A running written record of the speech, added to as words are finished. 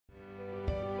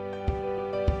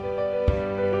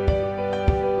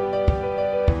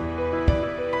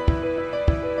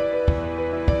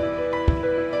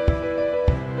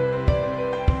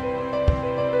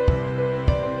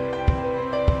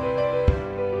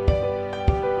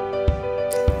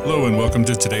Hello and welcome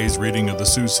to today's reading of the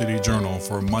Sioux City Journal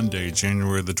for Monday,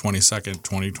 January the 22nd,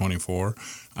 2024.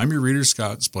 I'm your reader,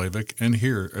 Scott Splavik, and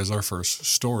here is our first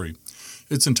story.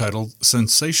 It's entitled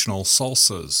Sensational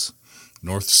Salsas.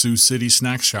 North Sioux City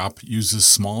Snack Shop uses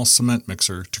small cement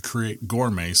mixer to create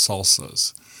gourmet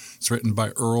salsas. It's written by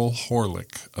Earl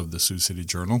Horlick of the Sioux City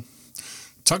Journal.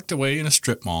 Tucked away in a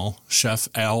strip mall, Chef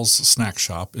Al's snack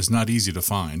shop is not easy to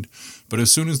find, but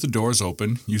as soon as the doors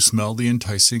open, you smell the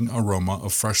enticing aroma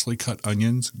of freshly cut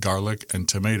onions, garlic, and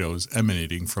tomatoes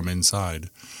emanating from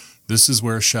inside. This is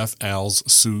where Chef Al's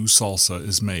Sioux salsa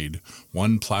is made,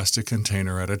 one plastic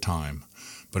container at a time.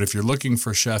 But if you're looking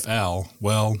for Chef Al,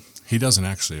 well, he doesn't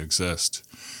actually exist.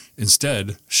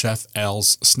 Instead, Chef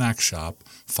Al's Snack Shop,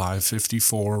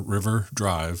 554 River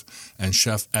Drive, and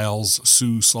Chef Al's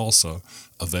Sioux Salsa,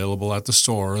 available at the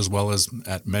store as well as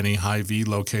at many Hy-Vee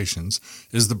locations,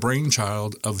 is the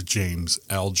brainchild of James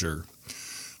Alger.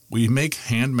 We make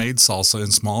handmade salsa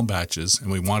in small batches,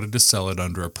 and we wanted to sell it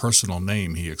under a personal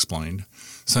name, he explained.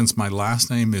 Since my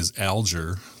last name is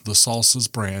Alger, the salsa's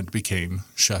brand became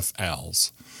Chef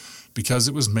Al's. Because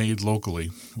it was made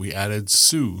locally, we added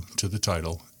Sioux to the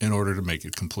title in order to make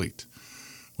it complete.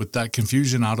 With that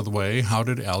confusion out of the way, how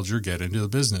did Alger get into the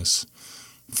business?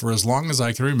 For as long as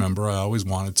I can remember, I always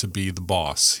wanted to be the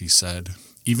boss, he said.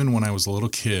 Even when I was a little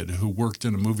kid who worked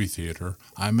in a movie theater,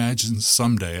 I imagined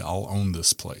someday I'll own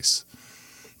this place.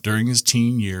 During his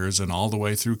teen years and all the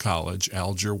way through college,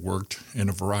 Alger worked in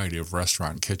a variety of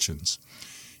restaurant kitchens.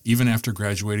 Even after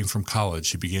graduating from college,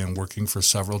 he began working for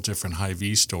several different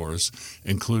Hy-Vee stores,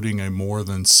 including a more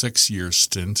than 6-year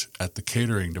stint at the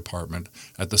catering department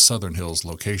at the Southern Hills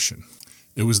location.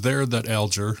 It was there that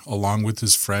Alger, along with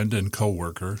his friend and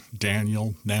co-worker,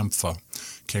 Daniel Namfa,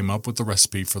 came up with the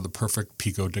recipe for the perfect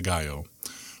pico de gallo.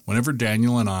 Whenever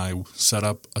Daniel and I set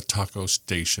up a taco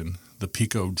station, the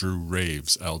pico drew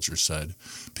raves, Alger said.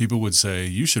 People would say,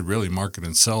 "You should really market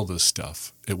and sell this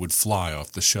stuff. It would fly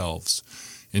off the shelves."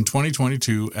 In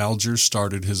 2022, Alger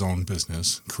started his own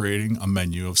business, creating a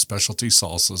menu of specialty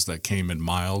salsas that came in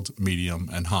mild, medium,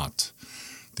 and hot.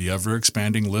 The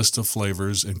ever-expanding list of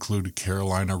flavors included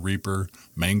Carolina Reaper,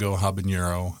 Mango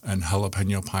Habanero, and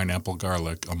Jalapeno Pineapple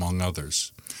Garlic, among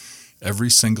others. Every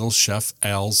single Chef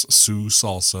Al's Sioux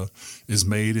salsa is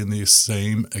made in the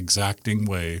same exacting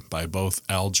way by both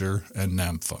Alger and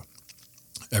Namfa.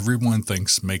 Everyone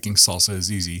thinks making salsa is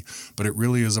easy, but it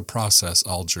really is a process,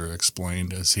 Alger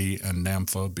explained as he and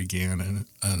Namfa began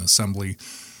an assembly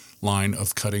line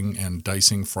of cutting and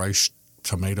dicing fresh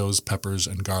tomatoes, peppers,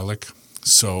 and garlic.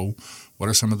 So, what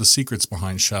are some of the secrets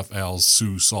behind Chef Al's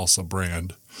Sioux salsa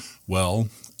brand? Well,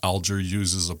 Alger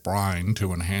uses a brine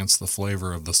to enhance the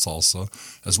flavor of the salsa,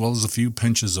 as well as a few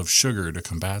pinches of sugar to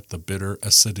combat the bitter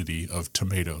acidity of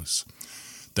tomatoes.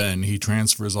 Then he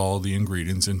transfers all the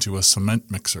ingredients into a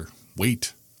cement mixer.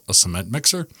 Wait, a cement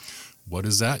mixer? What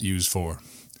is that used for?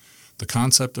 The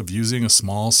concept of using a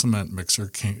small cement mixer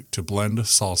to blend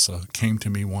salsa came to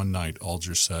me one night,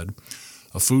 Alger said.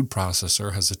 A food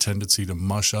processor has a tendency to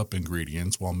mush up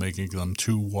ingredients while making them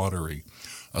too watery.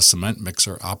 A cement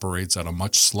mixer operates at a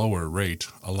much slower rate,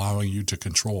 allowing you to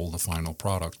control the final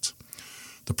product.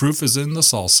 The proof is in the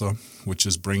salsa, which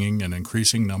is bringing an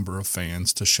increasing number of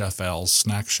fans to Chef Al's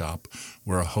Snack Shop,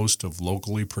 where a host of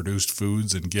locally produced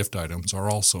foods and gift items are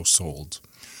also sold.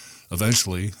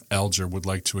 Eventually, Alger would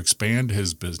like to expand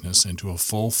his business into a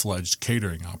full-fledged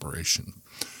catering operation.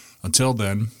 Until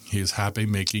then, he is happy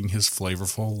making his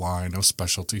flavorful line of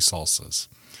specialty salsas.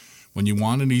 When you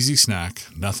want an easy snack,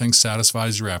 nothing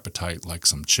satisfies your appetite like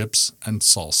some chips and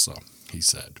salsa, he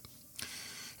said.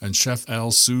 And Chef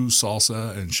Al's Sioux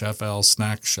Salsa and Chef Al's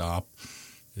Snack Shop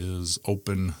is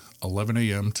open 11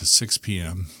 a.m. to 6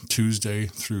 p.m. Tuesday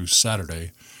through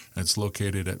Saturday. And it's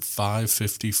located at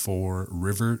 554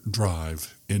 River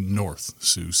Drive in North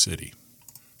Sioux City.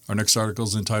 Our next article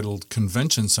is entitled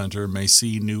Convention Center May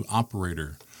See New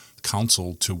Operator,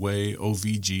 Council to Weigh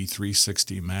OVG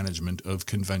 360 Management of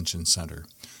Convention Center.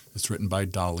 It's written by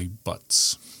Dolly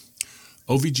Butts.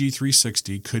 OVG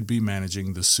 360 could be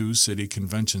managing the Sioux City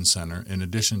Convention Center in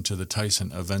addition to the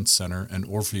Tyson Events Center and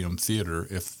Orpheum Theater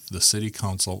if the City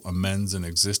Council amends an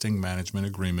existing management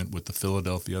agreement with the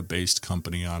Philadelphia-based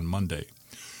company on Monday.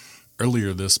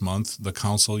 Earlier this month, the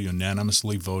Council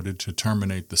unanimously voted to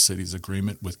terminate the city's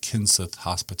agreement with Kinseth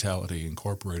Hospitality,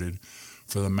 Incorporated,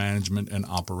 for the management and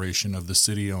operation of the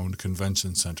city-owned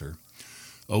convention center.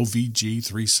 OVG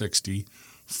 360,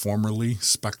 formerly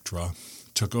Spectra,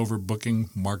 took over booking,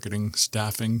 marketing,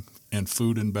 staffing, and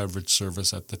food and beverage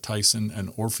service at the Tyson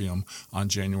and Orpheum on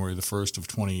January the 1st of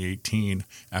 2018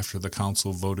 after the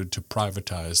council voted to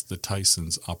privatize the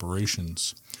Tyson's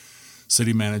operations.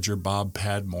 City Manager Bob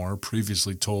Padmore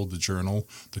previously told the Journal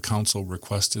the council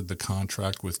requested the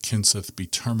contract with Kenseth be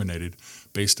terminated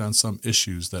based on some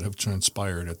issues that have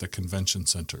transpired at the convention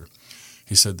center.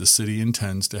 He said the city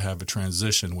intends to have a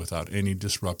transition without any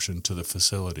disruption to the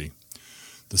facility.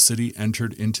 The city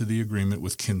entered into the agreement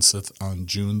with Kenseth on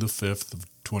June the 5th of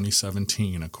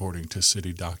 2017, according to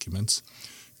city documents.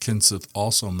 Kenseth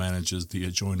also manages the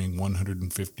adjoining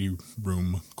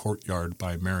 150-room Courtyard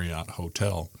by Marriott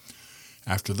Hotel.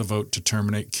 After the vote to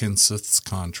terminate Kenseth's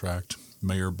contract,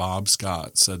 Mayor Bob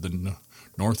Scott said the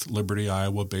North Liberty,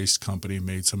 Iowa-based company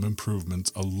made some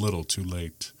improvements a little too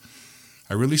late.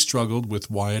 I really struggled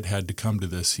with why it had to come to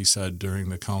this, he said during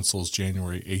the council's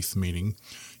January 8th meeting.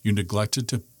 You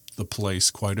neglected the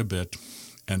place quite a bit,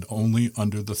 and only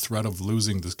under the threat of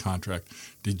losing this contract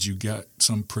did you get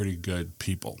some pretty good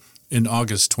people. In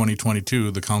August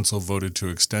 2022, the council voted to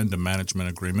extend a management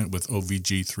agreement with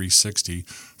OVG 360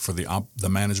 for the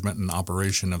management and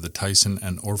operation of the Tyson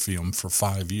and Orpheum for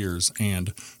 5 years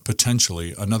and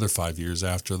potentially another 5 years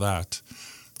after that.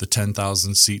 The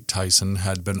 10,000-seat Tyson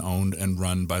had been owned and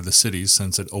run by the city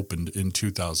since it opened in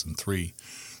 2003.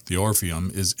 The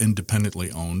Orpheum is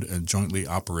independently owned and jointly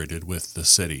operated with the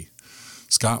city.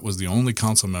 Scott was the only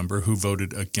council member who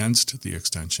voted against the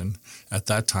extension. At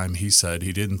that time, he said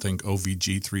he didn't think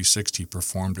OVG 360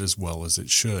 performed as well as it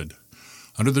should.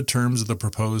 Under the terms of the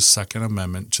proposed Second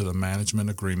Amendment to the management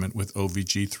agreement with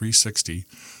OVG 360,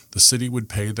 the city would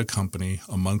pay the company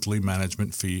a monthly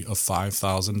management fee of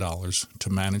 $5,000 to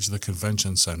manage the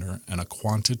convention center and a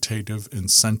quantitative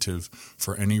incentive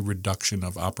for any reduction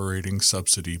of operating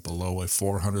subsidy below a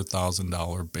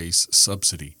 $400,000 base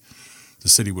subsidy. The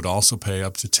city would also pay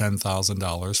up to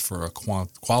 $10,000 for a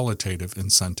qualitative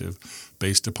incentive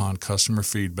based upon customer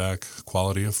feedback,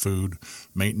 quality of food,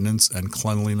 maintenance and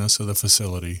cleanliness of the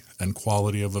facility, and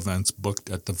quality of events booked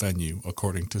at the venue,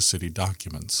 according to city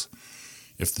documents.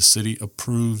 If the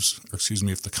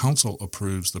council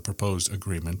approves the proposed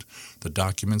agreement, the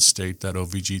documents state that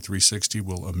OVG 360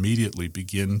 will immediately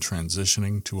begin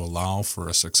transitioning to allow for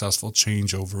a successful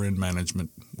changeover in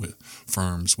management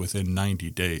firms within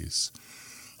 90 days.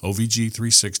 OVG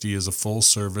 360 is a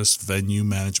full-service venue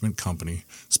management company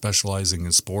specializing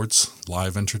in sports,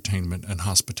 live entertainment, and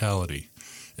hospitality.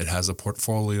 It has a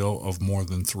portfolio of more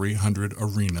than 300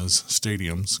 arenas,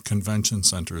 stadiums, convention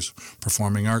centers,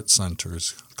 performing arts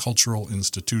centers, cultural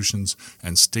institutions,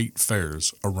 and state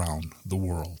fairs around the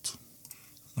world.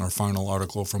 Our final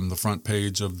article from the front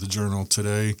page of the Journal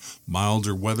today,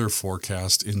 milder weather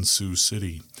forecast in Sioux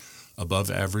City.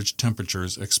 Above average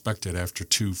temperatures expected after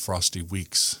 2 frosty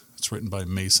weeks. It's written by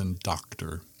Mason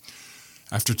Doctor.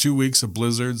 After 2 weeks of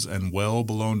blizzards and well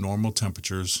below normal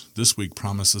temperatures, this week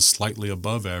promises slightly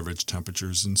above average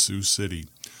temperatures in Sioux City.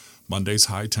 Monday's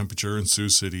high temperature in Sioux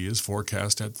City is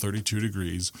forecast at 32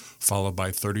 degrees, followed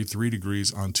by 33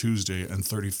 degrees on Tuesday and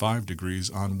 35 degrees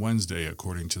on Wednesday,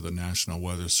 according to the National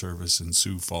Weather Service in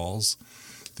Sioux Falls.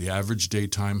 The average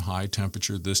daytime high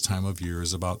temperature this time of year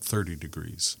is about 30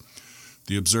 degrees.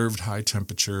 The observed high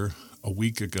temperature a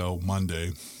week ago,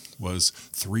 Monday, was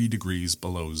 3 degrees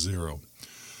below zero.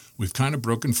 We've kind of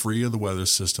broken free of the weather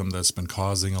system that's been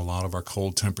causing a lot of our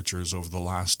cold temperatures over the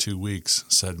last 2 weeks,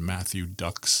 said Matthew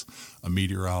Dux, a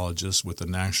meteorologist with the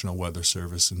National Weather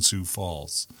Service in Sioux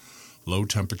Falls. Low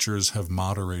temperatures have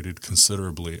moderated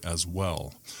considerably as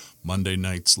well. Monday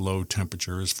night's low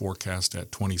temperature is forecast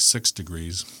at 26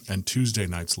 degrees, and Tuesday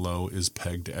night's low is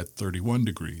pegged at 31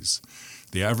 degrees.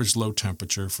 The average low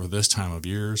temperature for this time of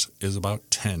year is about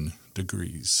 10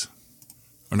 degrees.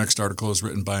 Our next article is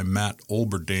written by Matt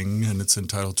Olberding, and it's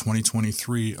entitled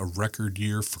 2023, A Record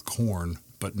Year for Corn,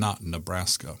 but Not in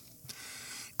Nebraska.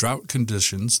 Drought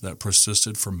conditions that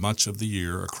persisted for much of the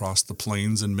year across the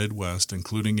plains and Midwest,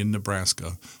 including in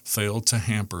Nebraska, failed to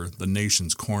hamper the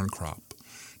nation's corn crop.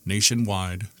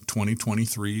 Nationwide,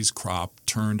 2023's crop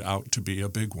turned out to be a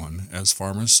big one, as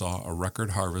farmers saw a record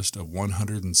harvest of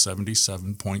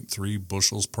 177.3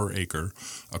 bushels per acre,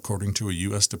 according to a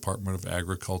U.S. Department of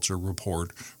Agriculture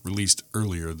report released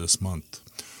earlier this month.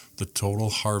 The total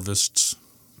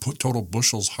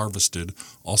bushels harvested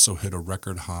also hit a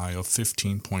record high of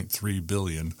 15.3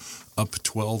 billion, up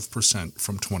 12%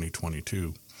 from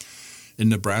 2022. In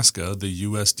Nebraska, the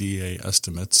USDA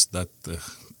estimates that the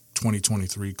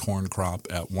 2023 corn crop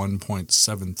at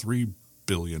 1.73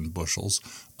 billion bushels,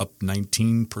 up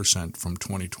 19% from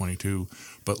 2022,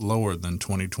 but lower than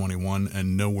 2021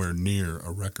 and nowhere near a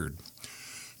record.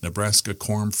 Nebraska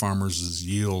corn farmers'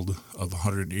 yield of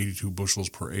 182 bushels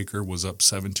per acre was up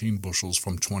 17 bushels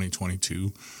from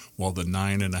 2022, while the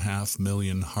 9.5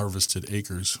 million harvested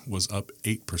acres was up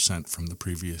 8% from the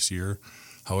previous year.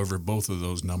 However, both of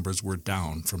those numbers were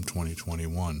down from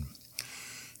 2021.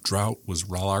 Drought was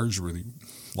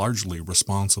largely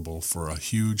responsible for a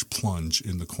huge plunge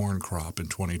in the corn crop in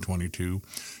 2022,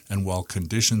 and while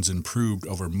conditions improved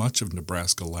over much of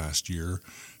Nebraska last year,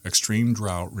 extreme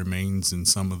drought remains in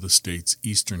some of the state's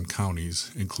eastern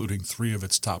counties, including 3 of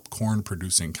its top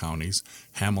corn-producing counties,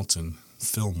 Hamilton,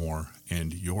 Fillmore,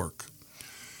 and York.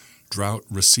 Drought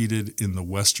receded in the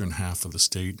western half of the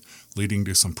state, leading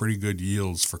to some pretty good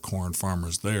yields for corn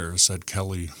farmers there, said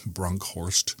Kelly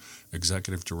Brunkhorst,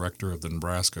 executive director of the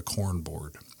Nebraska Corn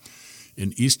Board.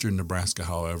 In eastern Nebraska,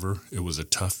 however, it was a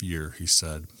tough year, he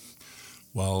said.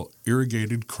 While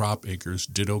irrigated crop acres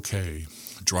did okay,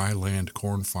 dry land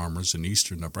corn farmers in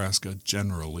eastern Nebraska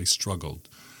generally struggled.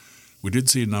 We did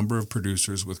see a number of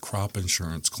producers with crop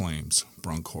insurance claims,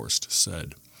 Brunkhorst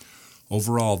said.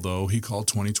 Overall, though, he called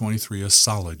 2023 a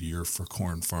solid year for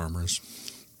corn farmers.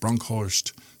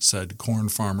 Brunkhorst said corn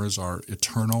farmers are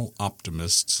eternal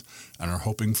optimists and are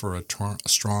hoping for a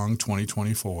strong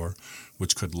 2024,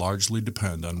 which could largely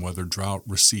depend on whether drought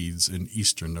recedes in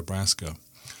eastern Nebraska.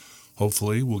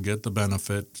 Hopefully, we'll get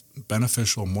the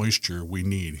beneficial moisture we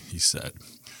need, he said.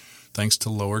 Thanks to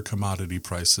lower commodity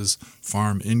prices,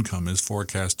 farm income is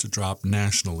forecast to drop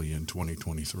nationally in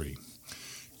 2023.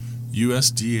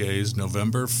 USDA's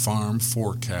November farm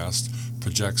forecast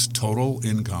projects total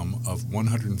income of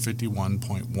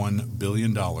 $151.1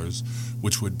 billion,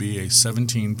 which would be a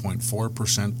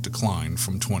 17.4% decline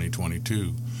from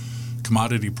 2022.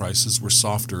 Commodity prices were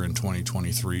softer in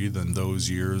 2023 than those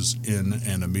years in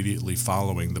and immediately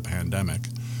following the pandemic.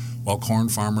 While corn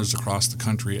farmers across the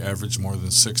country averaged more than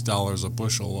 $6 a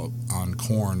bushel on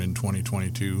corn in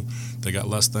 2022, they got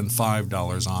less than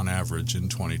 $5 on average in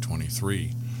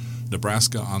 2023.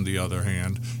 Nebraska, on the other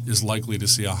hand, is likely to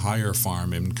see a higher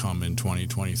farm income in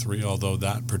 2023, although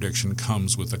that prediction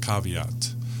comes with a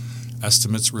caveat.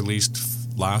 Estimates released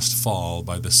last fall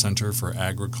by the Center for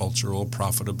Agricultural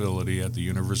Profitability at the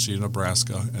University of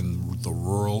Nebraska and the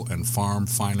Rural and Farm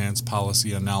Finance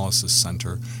Policy Analysis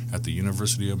Center at the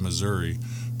University of Missouri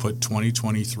put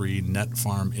 2023 net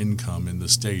farm income in the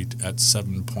state at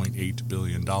 $7.8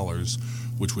 billion,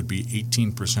 which would be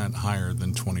 18% higher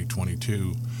than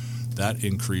 2022. That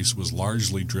increase was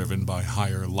largely driven by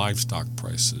higher livestock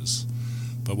prices.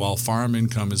 But while farm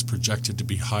income is projected to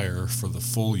be higher for the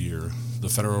full year, the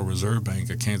Federal Reserve Bank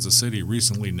of Kansas City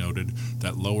recently noted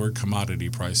that lower commodity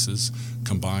prices,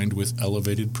 combined with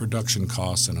elevated production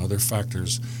costs and other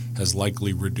factors, has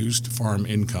likely reduced farm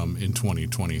income in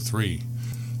 2023.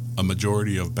 A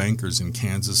majority of bankers in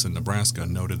Kansas and Nebraska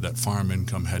noted that farm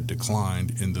income had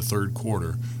declined in the third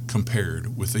quarter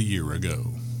compared with a year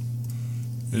ago.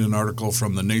 In an article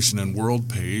from the Nation and World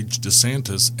page,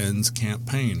 DeSantis ends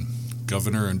campaign.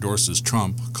 Governor endorses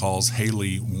Trump, calls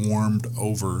Haley warmed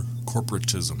over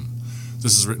corporatism.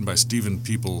 This is written by Stephen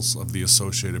Peoples of the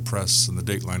Associated Press, and the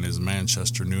dateline is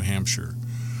Manchester, New Hampshire.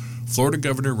 Florida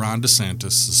Governor Ron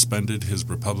DeSantis suspended his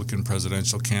Republican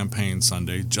presidential campaign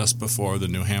Sunday just before the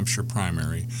New Hampshire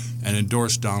primary and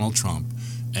endorsed Donald Trump,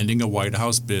 ending a White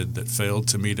House bid that failed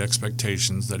to meet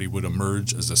expectations that he would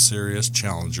emerge as a serious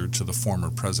challenger to the former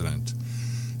president.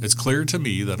 It's clear to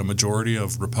me that a majority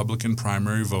of Republican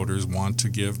primary voters want to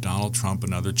give Donald Trump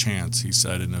another chance, he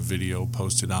said in a video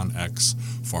posted on X,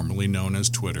 formerly known as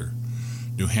Twitter.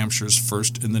 New Hampshire's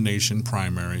first-in-the-nation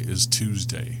primary is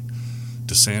Tuesday.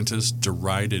 DeSantis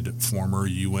derided former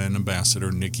UN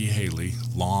Ambassador Nikki Haley,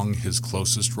 long his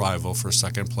closest rival for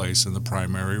second place in the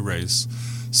primary race,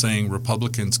 saying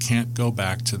Republicans can't go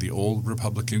back to the old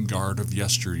Republican Guard of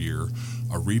yesteryear,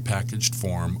 a repackaged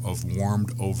form of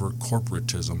warmed-over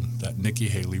corporatism that Nikki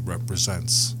Haley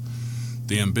represents.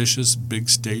 The ambitious big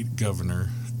state governor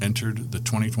entered the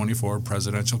 2024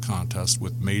 presidential contest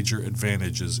with major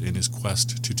advantages in his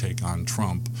quest to take on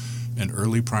Trump, and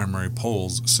early primary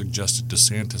polls suggested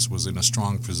DeSantis was in a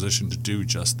strong position to do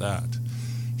just that.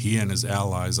 He and his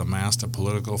allies amassed a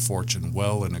political fortune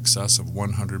well in excess of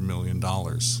 $100 million.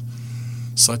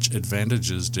 Such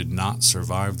advantages did not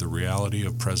survive the reality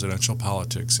of presidential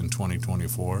politics in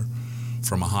 2024.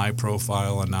 From a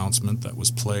high-profile announcement that was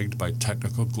plagued by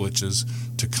technical glitches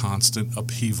to constant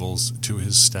upheavals to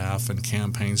his staff and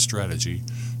campaign strategy,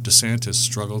 DeSantis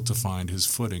struggled to find his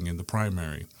footing in the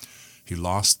primary. He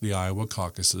lost the Iowa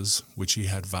caucuses, which he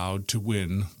had vowed to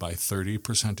win by 30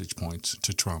 percentage points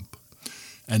to Trump.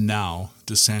 And now,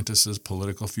 DeSantis'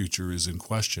 political future is in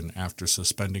question after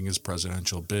suspending his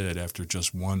presidential bid after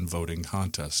just one voting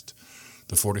contest.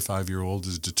 The 45-year-old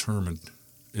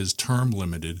is term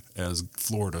limited as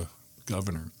Florida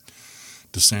governor.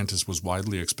 DeSantis was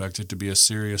widely expected to be a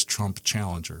serious Trump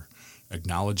challenger.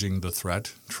 Acknowledging the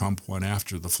threat, Trump went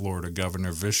after the Florida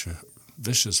governor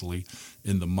viciously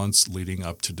in the months leading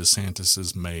up to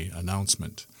DeSantis' May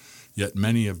announcement. Yet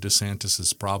many of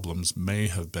DeSantis' problems may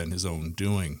have been his own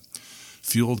doing.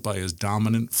 Fueled by his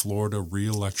dominant Florida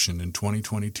re-election in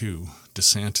 2022,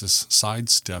 DeSantis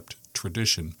sidestepped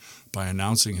tradition by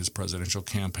announcing his presidential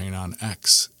campaign on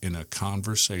X in a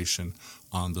conversation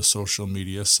on the social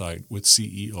media site with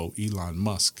CEO Elon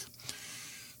Musk.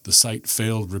 The site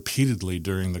failed repeatedly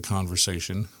during the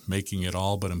conversation, making it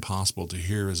all but impossible to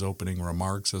hear his opening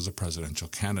remarks as a presidential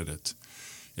candidate.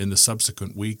 In the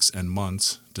subsequent weeks and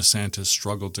months, DeSantis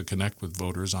struggled to connect with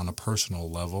voters on a personal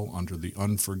level under the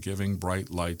unforgiving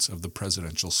bright lights of the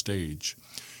presidential stage.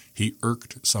 He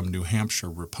irked some New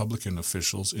Hampshire Republican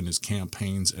officials in his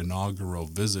campaign's inaugural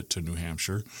visit to New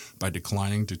Hampshire by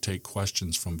declining to take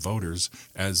questions from voters,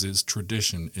 as is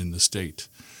tradition in the state.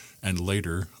 And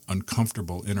later,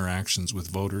 uncomfortable interactions with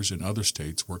voters in other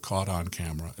states were caught on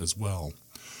camera as well.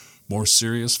 More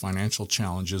serious financial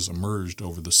challenges emerged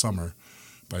over the summer.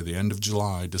 By the end of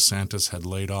July, DeSantis had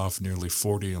laid off nearly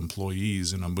 40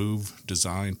 employees in a move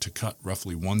designed to cut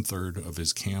roughly one-third of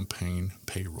his campaign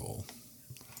payroll.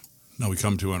 Now we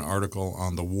come to an article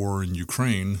on the war in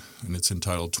Ukraine, and it's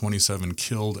entitled 27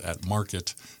 Killed at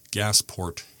Market, Gas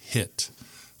Port Hit.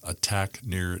 Attack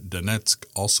near Donetsk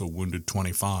also wounded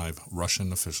 25,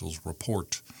 Russian officials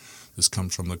report. This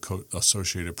comes from the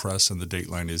Associated Press, and the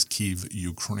dateline is Kyiv,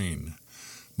 Ukraine.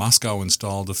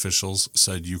 Moscow-installed officials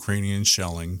said Ukrainian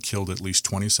shelling killed at least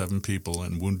 27 people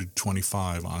and wounded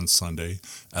 25 on Sunday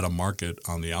at a market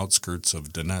on the outskirts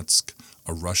of Donetsk,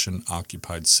 a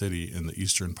Russian-occupied city in the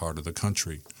eastern part of the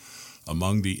country.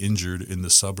 Among the injured in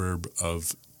the suburb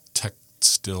of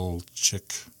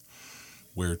Tekstilchik,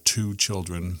 where two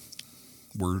children,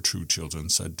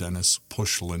 said Denis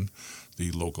Pushlin, the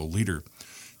local leader.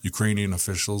 Ukrainian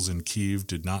officials in Kyiv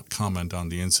did not comment on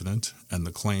the incident, and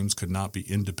the claims could not be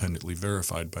independently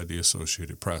verified by the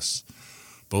Associated Press.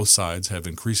 Both sides have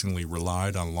increasingly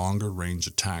relied on longer-range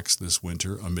attacks this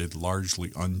winter amid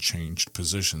largely unchanged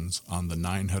positions on the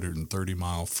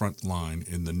 930-mile front line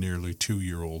in the nearly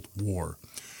two-year-old war.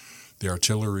 The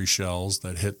artillery shells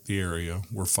that hit the area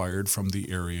were fired from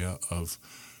the area of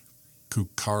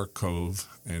Kukharkov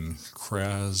and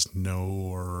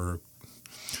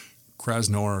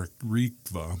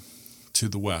Krasnoyarivka to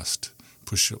the west,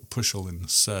 Pushlin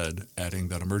said, adding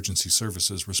that emergency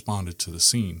services responded to the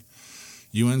scene.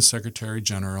 UN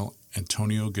Secretary-General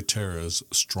Antonio Guterres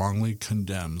strongly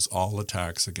condemns all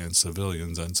attacks against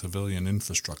civilians and civilian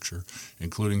infrastructure,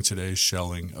 including today's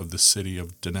shelling of the city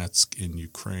of Donetsk in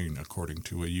Ukraine, according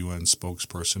to a UN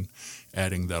spokesperson,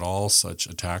 adding that all such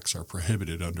attacks are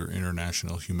prohibited under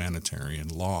international humanitarian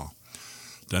law.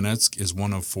 Donetsk is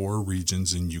one of 4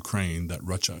 regions in Ukraine that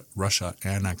Russia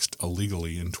annexed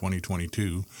illegally in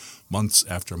 2022, months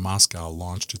after Moscow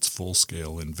launched its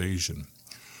full-scale invasion.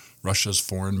 Russia's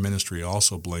foreign ministry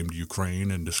also blamed Ukraine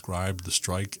and described the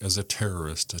strike as a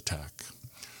terrorist attack.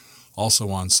 Also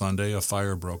on Sunday, a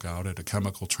fire broke out at a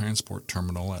chemical transport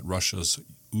terminal at Russia's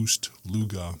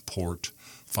Ust-Luga port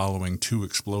following 2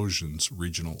 explosions,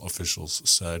 regional officials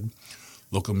said.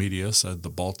 Local media said the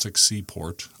Baltic Sea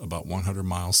port, about 100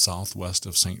 miles southwest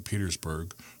of St.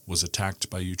 Petersburg, was attacked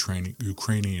by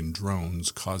Ukrainian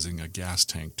drones, causing a gas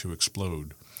tank to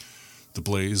explode. The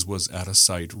blaze was at a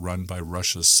site run by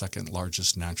Russia's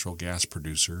second-largest natural gas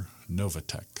producer,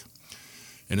 Novatek.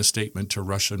 In a statement to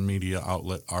Russian media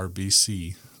outlet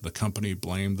RBC, the company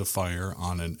blamed the fire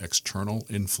on an external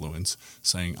influence,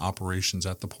 saying operations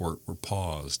at the port were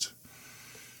paused.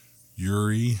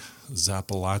 Yuri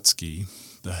Zapolatsky,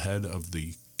 the head of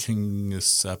the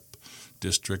Kingisepp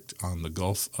district on the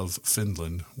Gulf of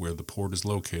Finland, where the port is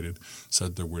located,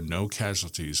 said there were no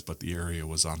casualties, but the area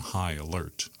was on high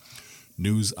alert.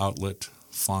 News outlet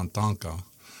Fontanka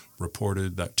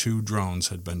reported that 2 drones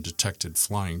had been detected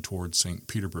flying toward St.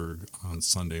 Petersburg on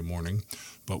Sunday morning,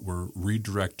 but were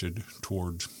redirected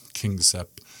toward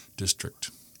Kingisepp district.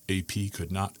 AP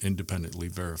could not independently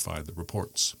verify the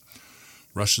reports.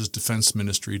 Russia's defense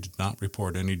ministry did not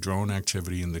report any drone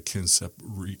activity in the Kingisepp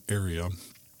area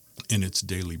in its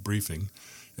daily briefing.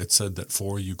 It said that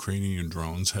 4 Ukrainian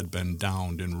drones had been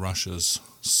downed in Russia's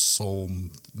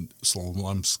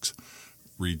Smolensk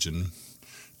region,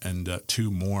 and that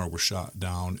 2 more were shot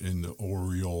down in the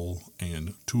Oryol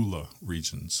and Tula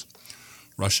regions.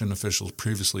 Russian officials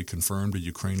previously confirmed a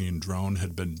Ukrainian drone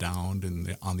had been downed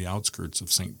on the outskirts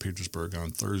of St. Petersburg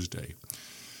on Thursday.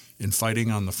 In fighting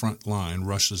on the front line,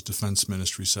 Russia's defense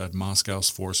ministry said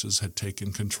Moscow's forces had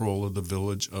taken control of the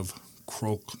village of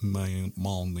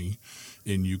Krokmalny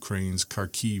in Ukraine's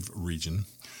Kharkiv region.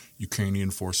 Ukrainian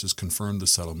forces confirmed the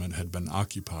settlement had been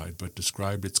occupied but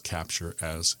described its capture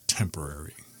as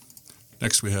temporary.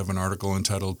 Next, we have an article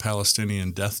entitled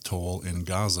Palestinian Death Toll in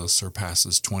Gaza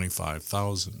Surpasses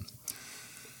 25,000.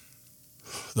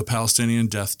 The Palestinian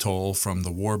death toll from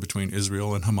the war between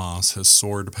Israel and Hamas has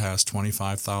soared past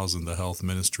 25,000, the health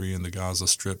ministry in the Gaza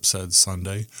Strip said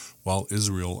Sunday, while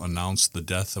Israel announced the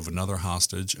death of another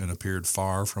hostage and appeared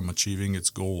far from achieving its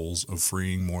goals of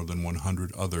freeing more than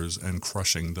 100 others and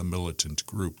crushing the militant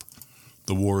group.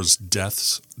 The war's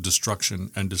deaths,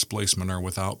 destruction, and displacement are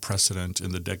without precedent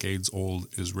in the decades-old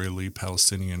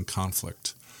Israeli-Palestinian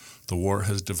conflict. The war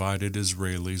has divided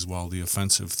Israelis while the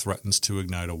offensive threatens to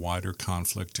ignite a wider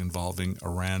conflict involving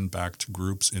Iran-backed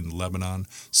groups in Lebanon,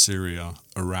 Syria,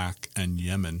 Iraq, and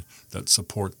Yemen that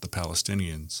support the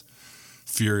Palestinians.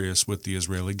 Furious with the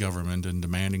Israeli government and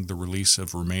demanding the release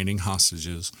of remaining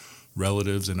hostages,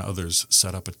 relatives and others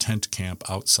set up a tent camp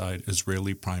outside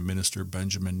Israeli Prime Minister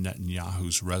Benjamin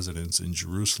Netanyahu's residence in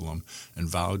Jerusalem and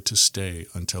vowed to stay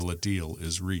until a deal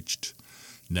is reached.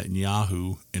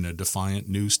 Netanyahu, in a defiant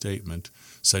new statement,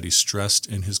 said he stressed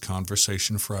in his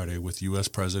conversation Friday with U.S.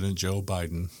 President Joe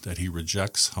Biden that he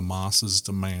rejects Hamas's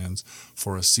demands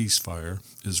for a ceasefire,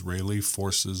 Israeli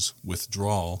forces'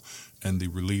 withdrawal, and the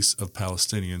release of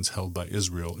Palestinians held by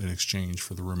Israel in exchange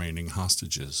for the remaining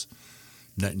hostages.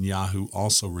 Netanyahu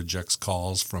also rejects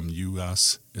calls from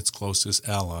U.S., its closest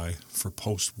ally, for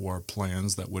post-war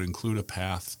plans that would include a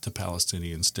path to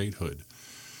Palestinian statehood.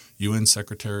 UN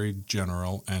Secretary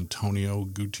General Antonio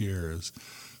Guterres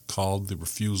called the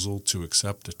refusal to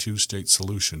accept a two-state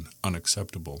solution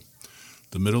unacceptable.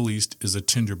 The Middle East is a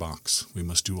tinderbox. We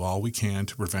must do all we can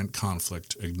to prevent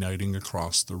conflict igniting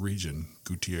across the region,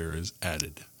 Guterres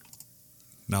added.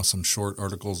 Now some short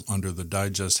articles under the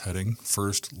Digest heading.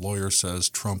 First, lawyer says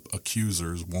Trump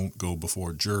accusers won't go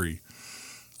before jury.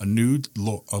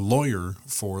 A lawyer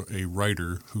for a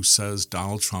writer who says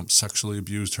Donald Trump sexually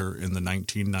abused her in the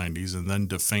 1990s and then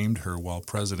defamed her while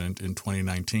president in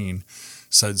 2019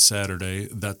 said Saturday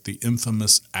that the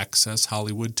infamous Access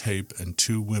Hollywood tape and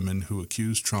two women who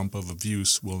accused Trump of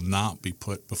abuse will not be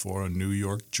put before a New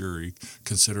York jury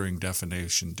considering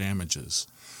defamation damages.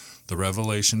 The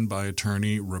revelation by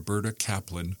attorney Roberta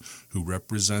Kaplan, who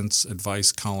represents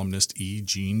advice columnist E.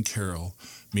 Jean Carroll,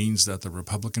 means that the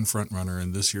Republican frontrunner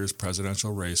in this year's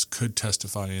presidential race could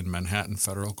testify in Manhattan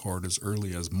federal court as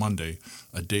early as Monday,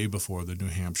 a day before the New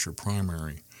Hampshire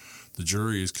primary. The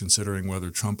jury is considering whether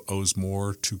Trump owes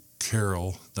more to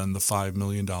Carroll than the $5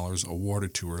 million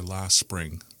awarded to her last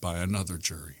spring by another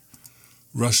jury.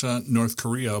 Russia, North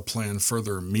Korea plan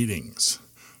further meetings.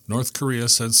 North Korea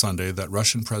said Sunday that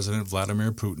Russian President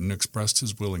Vladimir Putin expressed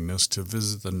his willingness to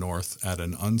visit the North at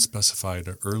an unspecified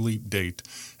early date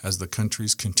as the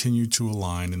countries continue to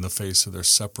align in the face of their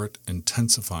separate,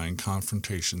 intensifying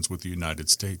confrontations with the United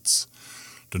States.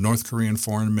 The North Korean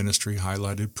Foreign Ministry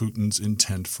highlighted Putin's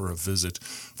intent for a visit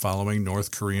following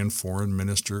North Korean Foreign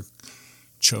Minister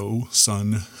Cho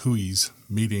Sun-hui's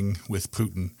meeting with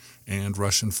Putin and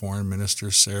Russian Foreign Minister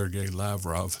Sergei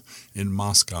Lavrov in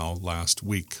Moscow last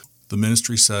week. The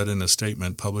ministry said in a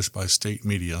statement published by state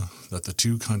media that the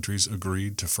two countries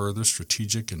agreed to further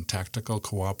strategic and tactical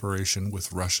cooperation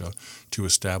with Russia to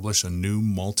establish a new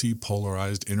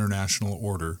multi-polarized international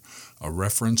order, a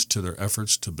reference to their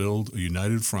efforts to build a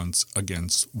united front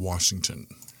against Washington.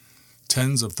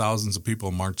 Tens of thousands of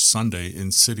people marched Sunday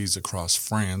in cities across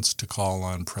France to call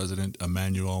on President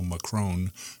Emmanuel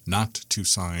Macron not to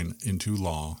sign into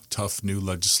law tough new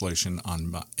legislation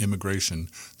on immigration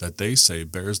that they say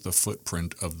bears the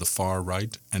footprint of the far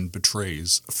right and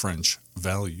betrays French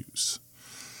values.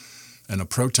 And a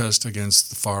protest against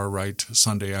the far right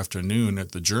Sunday afternoon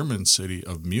at the German city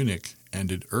of Munich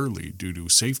ended early due to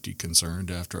safety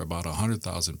concerns after about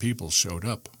 100,000 people showed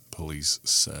up, police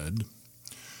said.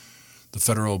 The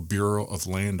Federal Bureau of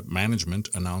Land Management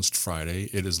announced Friday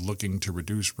it is looking to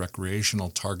reduce recreational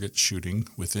target shooting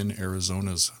within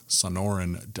Arizona's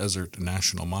Sonoran Desert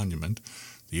National Monument.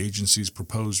 The agency's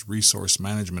proposed Resource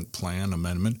Management Plan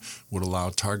amendment would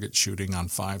allow target shooting on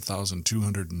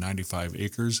 5,295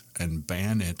 acres and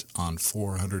ban it on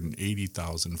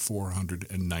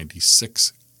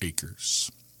 480,496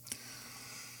 acres.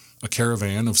 A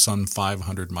caravan of some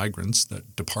 500 migrants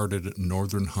that departed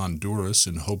northern Honduras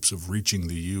in hopes of reaching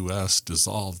the U.S.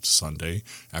 dissolved Sunday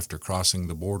after crossing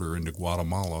the border into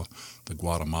Guatemala, the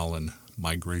Guatemalan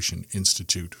Migration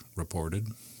Institute reported.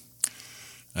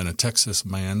 And a Texas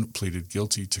man pleaded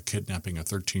guilty to kidnapping a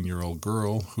 13-year-old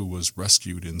girl who was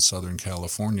rescued in Southern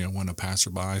California when a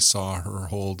passerby saw her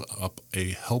hold up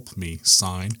a "Help Me"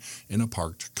 sign in a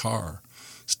parked car.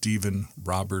 Stephen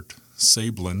Robert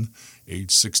Sablin,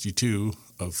 age 62,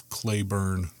 of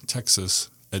Clayburn, Texas,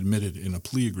 admitted in a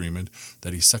plea agreement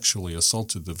that he sexually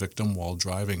assaulted the victim while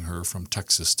driving her from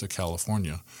Texas to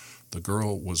California. The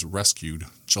girl was rescued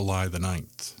July the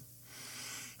 9th.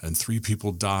 And 3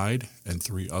 people died and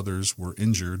 3 others were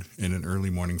injured in an early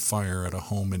morning fire at a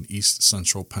home in east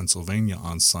central Pennsylvania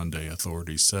on Sunday,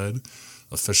 authorities said.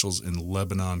 Officials in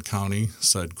Lebanon County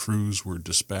said crews were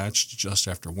dispatched just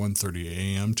after 1:30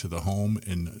 a.m. to the home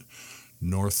in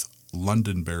North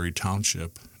Londonderry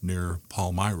Township near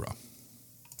Palmyra.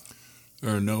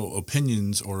 There are no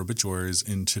opinions or obituaries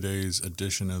in today's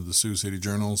edition of the Sioux City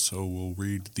Journal, so we'll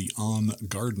read the On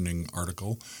Gardening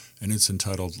article, and it's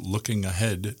entitled Looking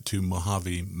Ahead to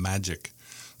Mojave Magic.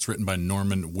 It's written by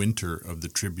Norman Winter of the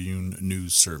Tribune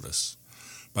News Service.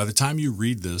 By the time you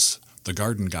read this, the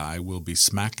garden guy will be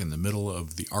smack in the middle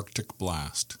of the Arctic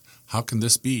blast. How can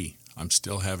this be? I'm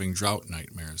still having drought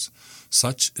nightmares.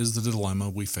 Such is the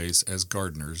dilemma we face as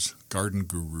gardeners, garden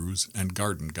gurus, and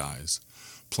garden guys.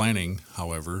 Planning,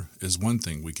 however, is one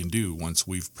thing we can do once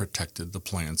we've protected the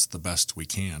plants the best we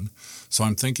can. So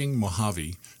I'm thinking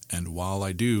Mojave, and while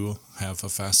I do have a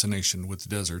fascination with the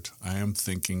desert, I am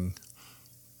thinking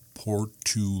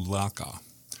Portulaca.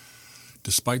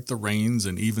 Despite the rains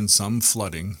and even some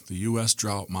flooding, the U.S.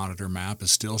 Drought Monitor map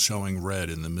is still showing red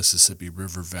in the Mississippi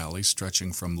River Valley,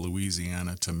 stretching from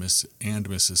Louisiana to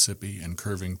Mississippi and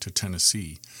curving to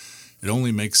Tennessee. It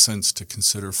only makes sense to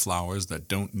consider flowers that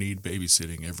don't need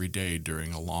babysitting every day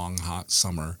during a long, hot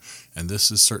summer, and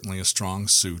this is certainly a strong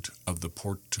suit of the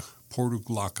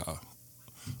Portulaca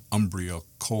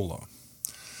umbriacola.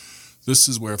 This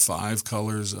is where 5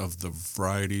 colors of the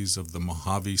varieties of the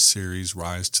Mojave series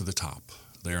rise to the top.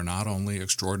 They are not only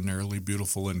extraordinarily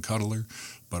beautiful in color,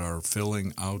 but are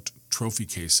filling out trophy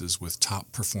cases with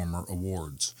top performer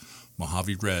awards.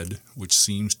 Mojave Red, which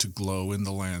seems to glow in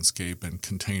the landscape and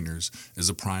containers, is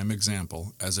a prime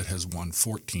example, as it has won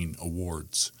 14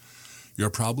 awards.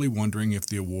 You're probably wondering if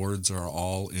the awards are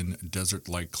all in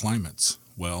desert-like climates.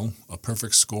 Well, a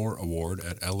Perfect Score Award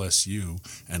at LSU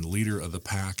and leader of the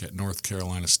pack at North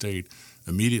Carolina State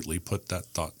immediately put that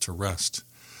thought to rest.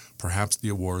 Perhaps the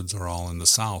awards are all in the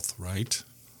South, right?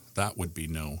 That would be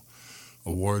no.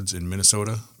 Awards in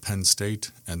Minnesota, Penn State,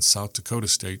 and South Dakota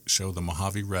State show the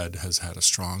Mojave Red has had a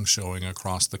strong showing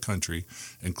across the country,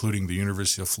 including the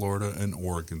University of Florida and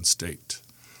Oregon State.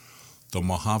 The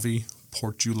Mojave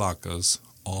Portulacas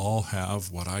all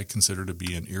have what I consider to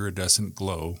be an iridescent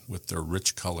glow with their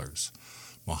rich colors.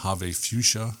 Mojave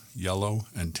fuchsia, yellow,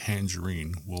 and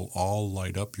tangerine will all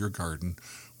light up your garden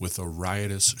with a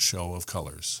riotous show of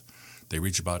colors. They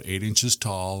reach about 8 inches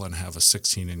tall and have a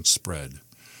 16-inch spread.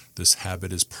 This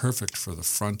habit is perfect for the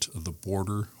front of the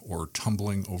border or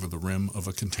tumbling over the rim of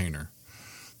a container.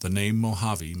 The name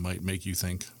Mojave might make you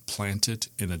think, plant it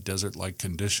in a desert-like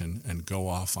condition and go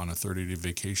off on a 30-day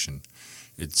vacation.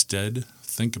 Instead,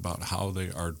 think about how they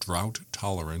are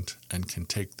drought-tolerant and can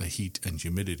take the heat and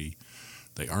humidity.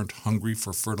 They aren't hungry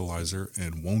for fertilizer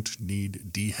and won't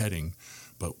need deadheading,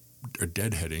 but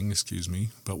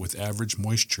with average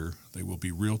moisture, they will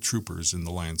be real troopers in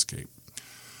the landscape.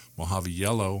 Mojave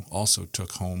Yellow also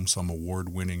took home some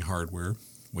award-winning hardware.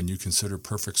 When you consider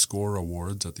Perfect Score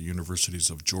Awards at the universities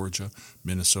of Georgia,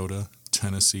 Minnesota,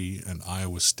 Tennessee, and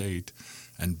Iowa State,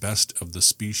 and Best of the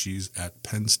Species at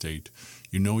Penn State,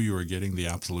 you know you are getting the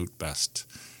absolute best.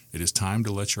 It is time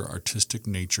to let your artistic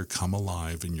nature come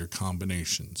alive in your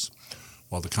combinations.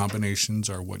 While the combinations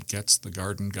are what gets the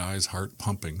garden guy's heart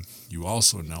pumping, you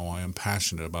also know I am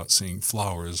passionate about seeing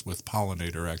flowers with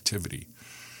pollinator activity.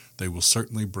 They will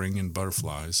certainly bring in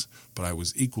butterflies, but I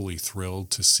was equally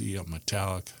thrilled to see a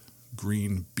metallic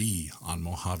green bee on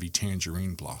Mojave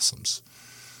tangerine blossoms.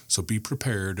 So be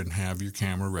prepared and have your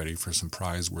camera ready for some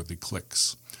prize-worthy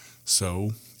clicks.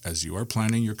 So, as you are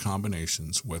planning your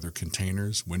combinations, whether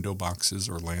containers, window boxes,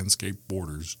 or landscape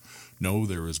borders, know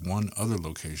there is one other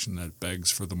location that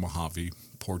begs for the Mojave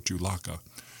Portulaca.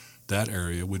 That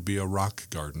area would be a rock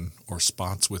garden, or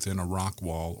spots within a rock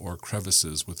wall, or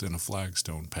crevices within a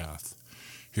flagstone path.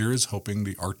 Here is hoping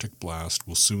the Arctic blast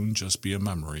will soon just be a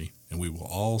memory, and we will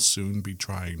all soon be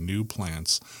trying new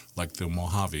plants like the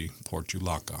Mojave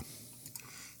Portulaca.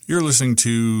 You're listening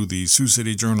to the Sioux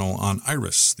City Journal on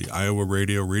IRIS, the Iowa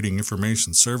Radio Reading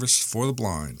Information Service for the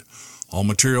Blind. All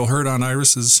material heard on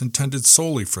IRIS is intended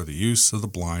solely for the use of the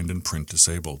blind and print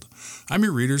disabled. I'm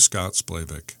your reader, Scott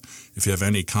Splavik. If you have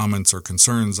any comments or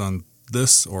concerns on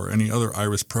this or any other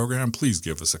IRIS program, please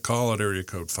give us a call at area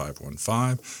code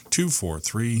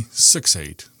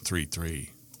 515-243-6833.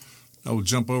 Now we'll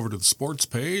jump over to the sports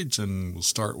page, and we'll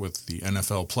start with the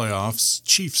NFL playoffs.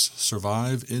 Chiefs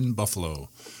survive in Buffalo.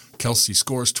 Kelsey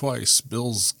scores twice.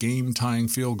 Bills' game-tying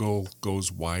field goal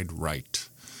goes wide right.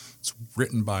 It's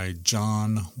written by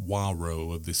John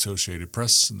Wawrow of the Associated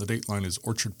Press, and the dateline is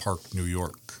Orchard Park, New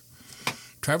York.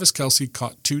 Travis Kelce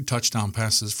caught 2 touchdown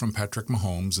passes from Patrick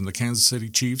Mahomes, and the Kansas City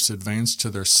Chiefs advanced to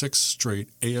their 6th straight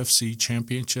AFC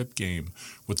Championship game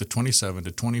with a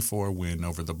 27-24 win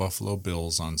over the Buffalo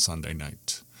Bills on Sunday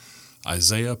night.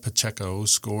 Isaiah Pacheco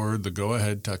scored the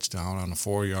go-ahead touchdown on a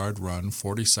 4-yard run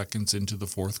 40 seconds into the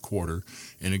fourth quarter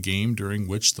in a game during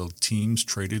which the teams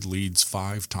traded leads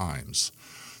 5 times.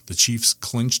 The Chiefs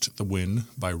clinched the win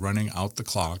by running out the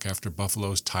clock after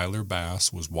Buffalo's Tyler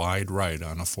Bass was wide right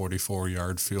on a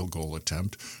 44-yard field goal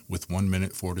attempt with 1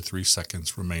 minute 43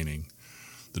 seconds remaining.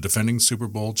 The defending Super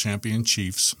Bowl champion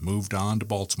Chiefs moved on to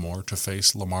Baltimore to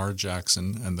face Lamar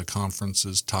Jackson and the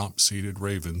conference's top-seeded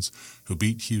Ravens, who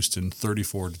beat Houston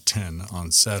 34-10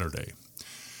 on Saturday.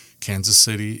 Kansas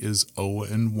City is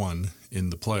 0-1 in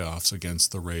the playoffs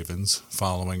against the Ravens,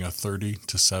 following a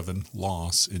 30-7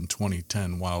 loss in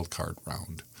 2010 wildcard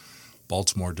round.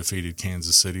 Baltimore defeated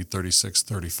Kansas City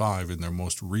 36-35 in their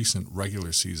most recent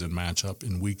regular season matchup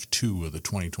in Week 2 of the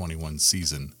 2021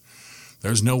 season.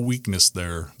 "There's no weakness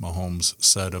there," Mahomes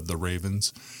said of the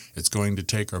Ravens. "It's going to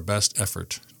take our best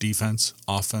effort. Defense,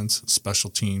 offense,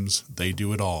 special teams, they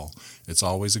do it all. It's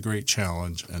always a great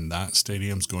challenge, and that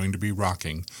stadium's going to be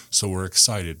rocking, so we're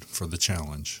excited for the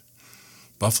challenge."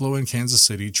 Buffalo and Kansas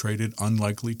City traded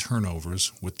unlikely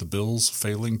turnovers, with the Bills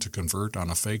failing to convert on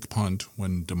a fake punt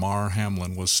when Damar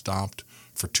Hamlin was stopped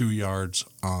for 2 yards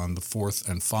on the 4th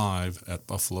and 5 at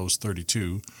Buffalo's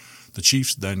 32. The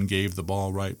Chiefs then gave the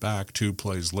ball right back 2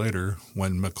 plays later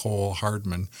when Mecole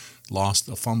Hardman lost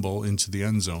a fumble into the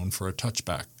end zone for a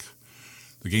touchback.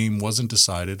 The game wasn't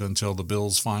decided until the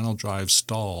Bills' final drive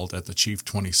stalled at the Chief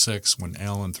 26 when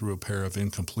Allen threw a pair of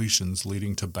incompletions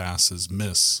leading to Bass's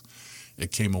miss.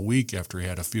 It came a week after he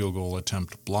had a field goal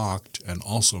attempt blocked and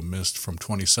also missed from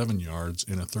 27 yards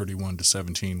in a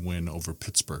 31-17 win over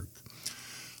Pittsburgh.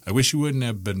 "I wish you wouldn't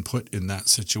have been put in that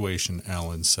situation,"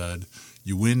 Allen said.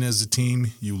 "You win as a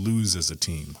team, you lose as a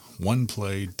team. One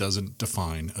play doesn't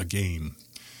define a game."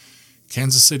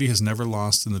 Kansas City has never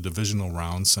lost in the divisional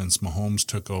round since Mahomes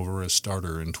took over as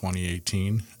starter in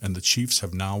 2018, and the Chiefs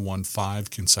have now won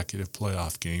 5 consecutive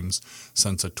playoff games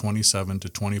since a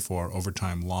 27-24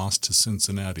 overtime loss to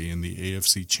Cincinnati in the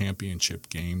AFC Championship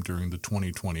game during the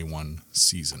 2021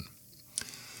 season.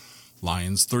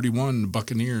 Lions 31,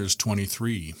 Buccaneers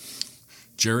 23.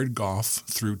 Jared Goff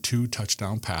threw 2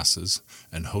 touchdown passes,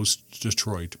 and host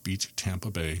Detroit beat Tampa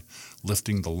Bay,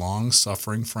 lifting the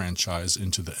long-suffering franchise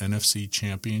into the NFC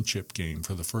Championship game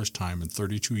for the first time in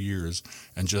 32 years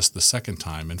and just the second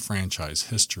time in franchise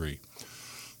history.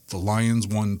 The Lions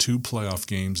won 2 playoff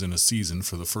games in a season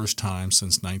for the first time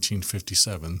since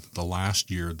 1957, the last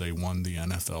year they won the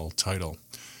NFL title.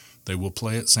 They will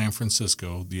play at San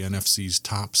Francisco, the NFC's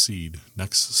top seed,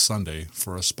 next Sunday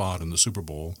for a spot in the Super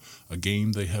Bowl, a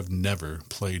game they have never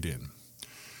played in.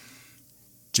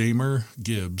 Jahmyr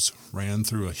Gibbs ran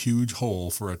through a huge hole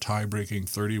for a tie-breaking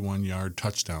 31-yard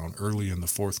touchdown early in the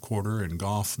fourth quarter, and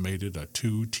Goff made it a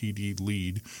 2 TD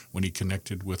lead when he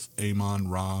connected with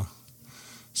Amon-Ra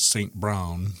St.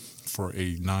 Brown for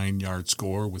a 9-yard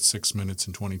score with 6 minutes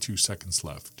and 22 seconds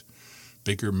left.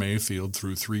 Baker Mayfield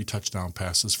threw 3 touchdown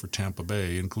passes for Tampa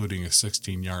Bay, including a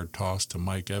 16-yard toss to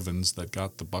Mike Evans that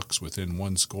got the Bucs within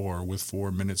 1 score with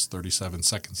 4 minutes 37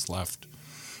 seconds left.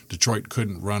 Detroit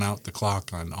couldn't run out the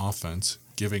clock on offense,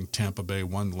 giving Tampa Bay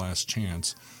one last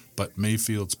chance, but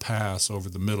Mayfield's pass over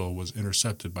the middle was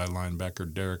intercepted by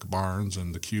linebacker Derek Barnes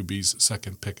and the QB's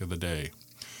second pick of the day.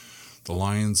 The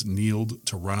Lions kneeled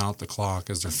to run out the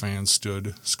clock as their fans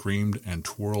stood, screamed, and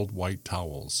twirled white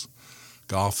towels.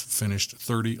 Goff finished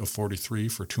 30 of 43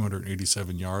 for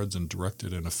 287 yards and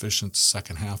directed an efficient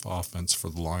second-half offense for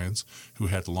the Lions, who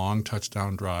had long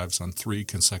touchdown drives on 3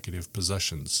 consecutive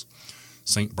possessions.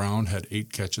 St. Brown had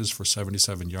 8 catches for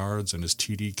 77 yards, and his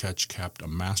TD catch capped a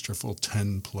masterful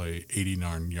 10-play,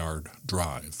 89-yard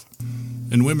drive.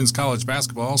 In women's college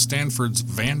basketball, Stanford's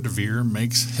Vanderveer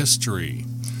makes history.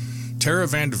 Tara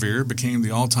Vanderveer became the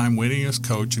all-time winningest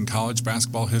coach in college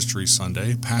basketball history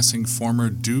Sunday, passing former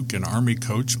Duke and Army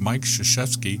coach Mike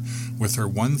Krzyzewski with her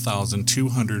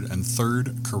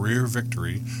 1,203rd career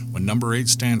victory when number 8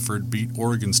 Stanford beat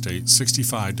Oregon State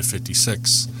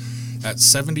 65-56. At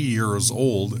 70 years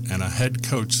old and a head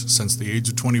coach since the age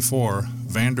of 24,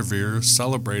 Vanderveer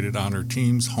celebrated on her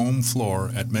team's home floor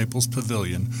at Maples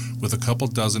Pavilion with a couple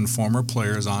dozen former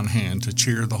players on hand to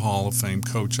cheer the Hall of Fame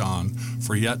coach on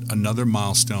for yet another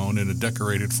milestone in a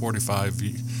decorated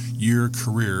 45-year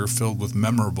career filled with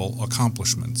memorable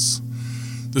accomplishments.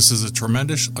 This is a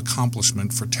tremendous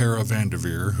accomplishment for Tara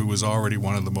Vanderveer, who is already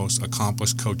one of the most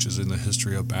accomplished coaches in the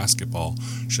history of basketball,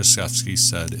 Krzyzewski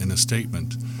said in a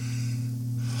statement.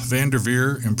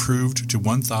 Vanderveer improved to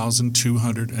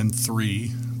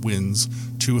 1,203 wins,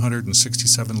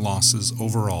 267 losses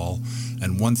overall,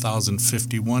 and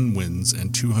 1,051 wins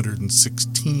and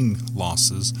 216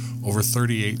 losses over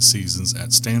 38 seasons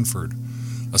at Stanford.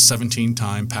 A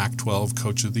 17-time Pac-12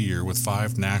 Coach of the Year with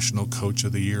 5 National Coach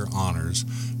of the Year honors,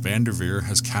 Vanderveer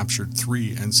has captured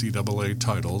 3 NCAA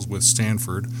titles with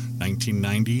Stanford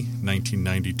 1990,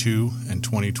 1992, and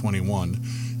 2021,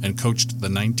 and coached the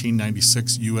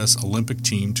 1996 U.S. Olympic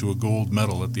team to a gold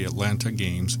medal at the Atlanta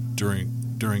Games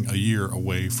during a year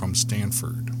away from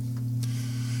Stanford.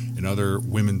 In other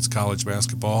women's college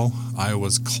basketball,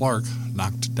 Iowa's Clark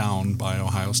knocked down by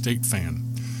Ohio State fan.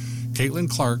 Caitlin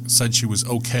Clark said she was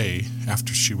okay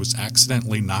after she was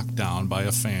accidentally knocked down by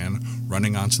a fan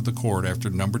running onto the court after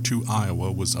number 2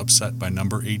 Iowa was upset by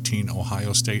number 18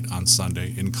 Ohio State on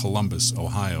Sunday in Columbus,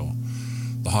 Ohio.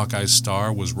 The Hawkeyes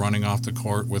star was running off the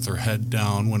court with her head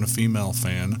down when a female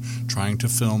fan, trying to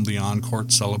film the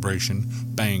on-court celebration,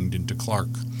 banged into Clark.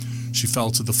 She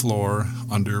fell to the floor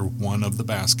under one of the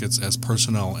baskets as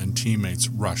personnel and teammates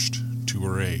rushed to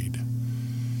her aid.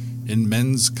 In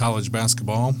men's college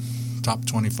basketball, top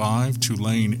 25,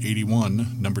 Tulane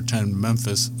 81, number 10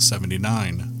 Memphis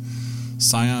 79.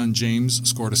 Sion James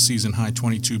scored a season-high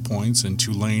 22 points, and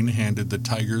Tulane handed the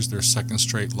Tigers their second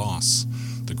straight loss.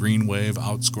 The Green Wave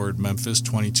outscored Memphis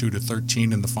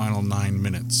 22-13 in the final 9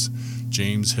 minutes.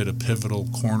 James hit a pivotal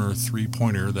corner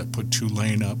three-pointer that put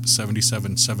Tulane up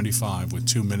 77-75 with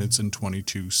 2 minutes and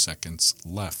 22 seconds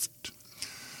left.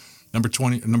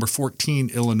 Number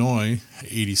 14, Illinois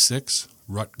 86,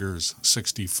 Rutgers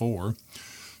 64.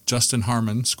 Justin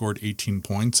Harmon scored 18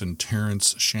 points, and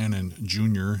Terrence Shannon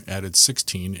Jr. added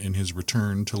 16 in his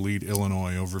return to lead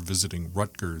Illinois over visiting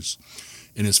Rutgers.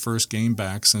 In his first game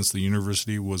back since the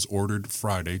university was ordered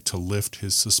Friday to lift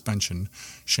his suspension,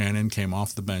 Shannon came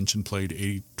off the bench and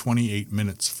played 28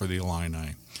 minutes for the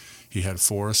Illini. He had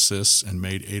 4 assists and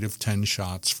made 8 of 10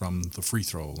 shots from the free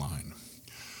throw line.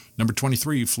 Number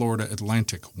 23, Florida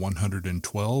Atlantic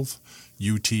 112,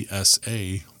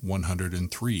 UTSA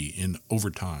 103 in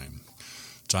overtime.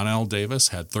 Donnell Davis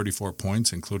had 34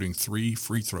 points, including 3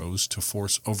 free throws to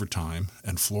force overtime,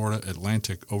 and Florida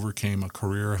Atlantic overcame a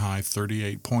career-high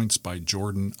 38 points by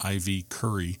Jordan Ivy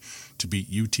Curry to beat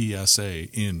UTSA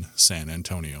in San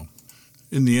Antonio.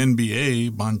 In the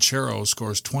NBA, Banchero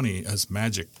scores 20 as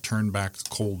Magic turned back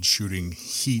cold-shooting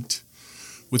Heat.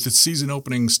 With its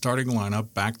season-opening starting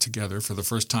lineup back together for the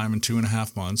first time in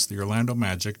 2.5 months, the Orlando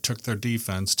Magic took their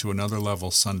defense to another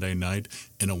level Sunday night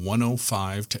in a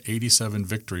 105-87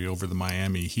 victory over the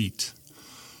Miami Heat.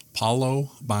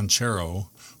 Paulo Banchero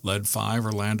led 5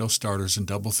 Orlando starters in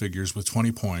double figures with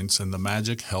 20 points, and the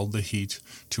Magic held the Heat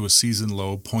to a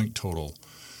season-low point total.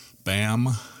 Bam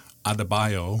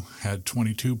Adebayo had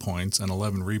 22 points and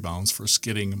 11 rebounds for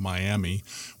skidding Miami,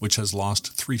 which has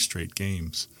lost 3 straight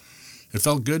games. It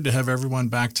felt good to have everyone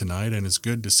back tonight, and it's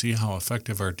good to see how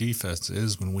effective our defense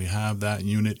is when we have that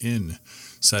unit in,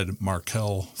 said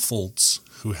Markelle Fultz,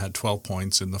 who had 12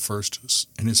 points in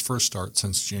his first start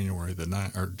since November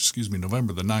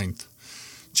the 9th.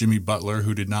 Jimmy Butler,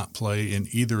 who did not play in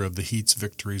either of the Heat's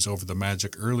victories over the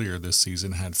Magic earlier this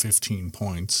season, had 15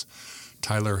 points.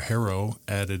 Tyler Herro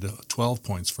added 12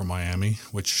 points for Miami,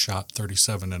 which shot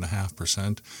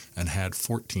 37.5% and had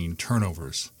 14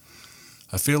 turnovers.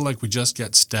 I feel like we just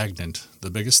get stagnant.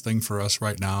 The biggest thing for us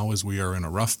right now is we are in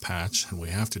a rough patch and we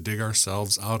have to dig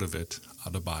ourselves out of it,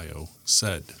 Adebayo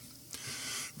said.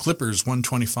 Clippers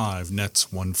 125,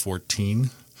 Nets 114.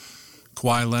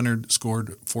 Kawhi Leonard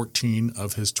scored 14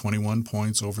 of his 21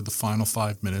 points over the final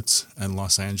 5 minutes, and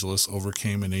Los Angeles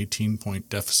overcame an 18-point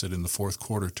deficit in the fourth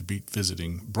quarter to beat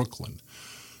visiting Brooklyn.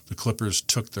 The Clippers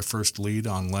took their first lead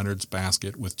on Leonard's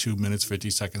basket with 2 minutes 50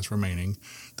 seconds remaining.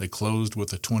 They closed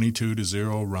with a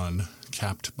 22-0 run,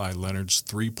 capped by Leonard's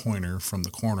three-pointer from the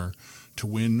corner to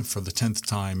win for the 10th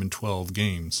time in 12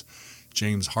 games.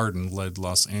 James Harden led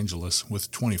Los Angeles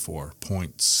with 24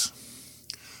 points.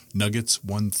 Nuggets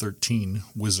 113,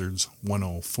 Wizards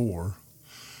 104.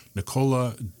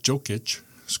 Nikola Jokic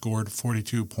scored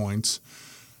 42 points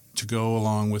to go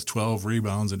along with 12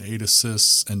 rebounds and 8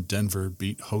 assists, and Denver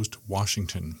beat host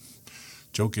Washington.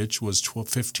 Jokic was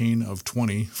 15 of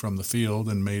 20 from the field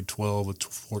and made 12 of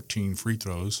 14 free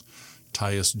throws.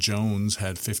 Tyus Jones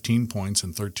had 15 points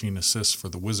and 13 assists for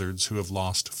the Wizards, who have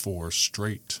lost 4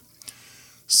 straight.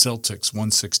 Celtics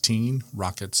 116,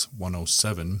 Rockets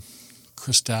 107.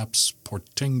 Kristaps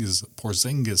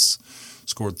Porzingis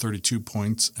scored 32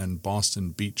 points, and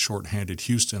Boston beat shorthanded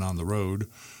Houston on the road.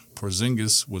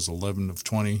 Porzingis was 11 of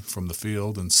 20 from the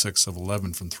field and 6 of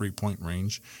 11 from three-point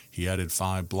range. He added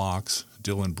 5 blocks.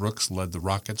 Dylan Brooks led the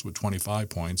Rockets with 25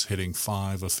 points, hitting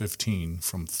 5 of 15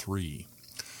 from 3.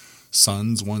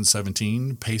 Suns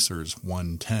 117, Pacers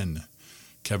 110.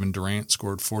 Kevin Durant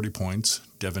scored 40 points.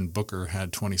 Devin Booker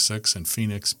had 26, and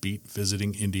Phoenix beat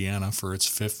visiting Indiana for its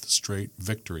 5th straight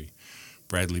victory.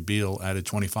 Bradley Beal added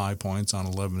 25 points on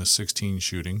 11 of 16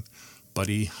 shooting.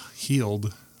 Buddy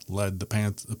Hield led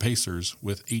the Pacers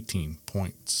with 18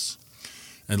 points.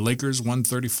 And Lakers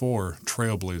 134,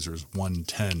 Trailblazers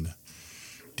 110.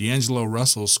 D'Angelo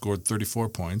Russell scored 34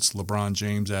 points. LeBron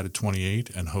James added 28,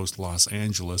 and host Los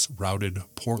Angeles routed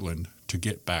Portland to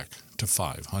get back to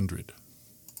 500.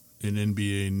 In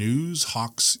NBA news,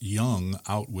 Hawks Young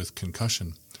out with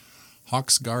concussion.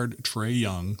 Hawks guard Trae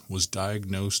Young was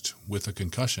diagnosed with a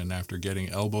concussion after getting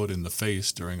elbowed in the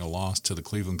face during a loss to the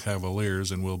Cleveland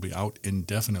Cavaliers and will be out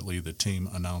indefinitely, the team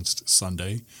announced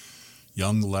Sunday.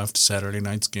 Young left Saturday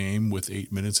night's game with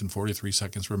 8 minutes and 43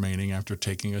 seconds remaining after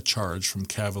taking a charge from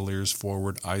Cavaliers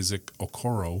forward Isaac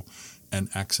Okoro and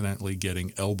accidentally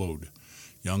getting elbowed.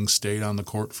 Young stayed on the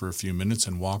court for a few minutes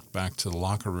and walked back to the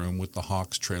locker room with the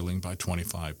Hawks trailing by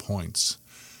 25 points.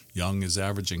 Young is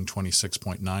averaging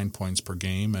 26.9 points per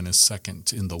game and is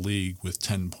second in the league with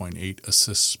 10.8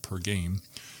 assists per game.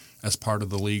 As part of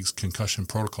the league's concussion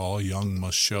protocol, Young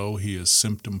must show he is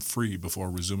symptom-free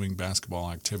before resuming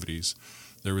basketball activities.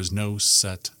 There is no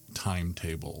set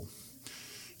timetable.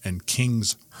 And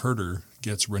Kings Herter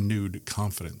gets renewed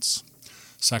confidence.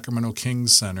 Sacramento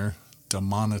Kings center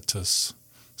Domantas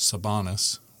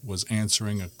Sabonis was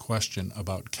answering a question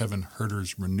about Kevin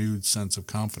Herter's renewed sense of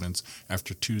confidence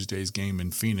after Tuesday's game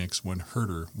in Phoenix when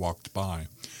Herter walked by.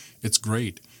 "It's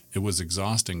great. It was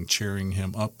exhausting cheering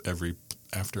him up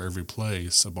after every play,"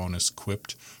 Sabonis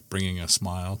quipped, bringing a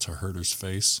smile to Herter's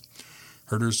face.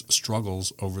 Herter's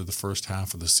struggles over the first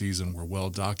half of the season were well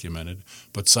documented,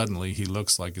 but suddenly he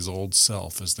looks like his old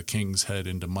self as the Kings head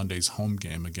into Monday's home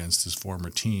game against his former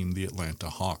team, the Atlanta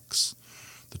Hawks.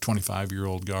 The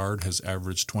 25-year-old guard has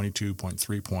averaged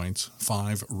 22.3 points,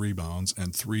 5 rebounds,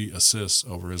 and 3 assists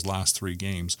over his last 3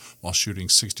 games, while shooting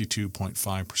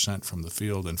 62.5% from the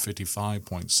field and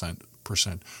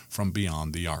 55% from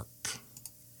beyond the arc.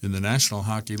 In the National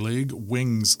Hockey League,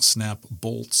 Wings snap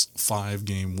Bolts'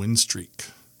 5-game win streak.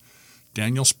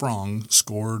 Daniel Sprong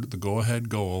scored the go-ahead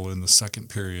goal in the second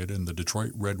period, and the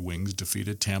Detroit Red Wings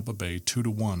defeated Tampa Bay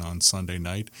 2-1 on Sunday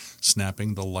night,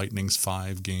 snapping the Lightning's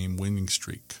 5-game winning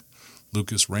streak.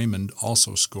 Lucas Raymond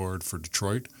also scored for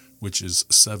Detroit, which is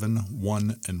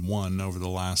 7-1-1 over the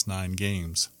last 9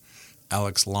 games.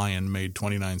 Alex Lyon made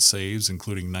 29 saves,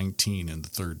 including 19 in the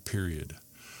third period.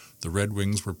 The Red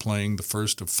Wings were playing the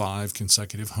first of 5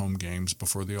 consecutive home games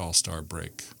before the All-Star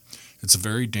break. "It's a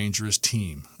very dangerous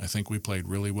team. I think we played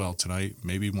really well tonight,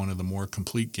 maybe one of the more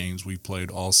complete games we played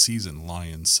all season,"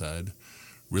 Lyons said.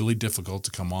 "Really difficult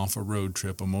to come off a road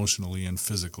trip emotionally and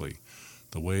physically.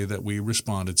 The way that we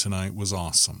responded tonight was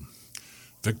awesome."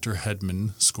 Victor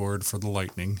Hedman scored for the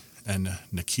Lightning, and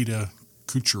Nikita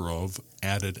Kucherov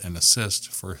added an assist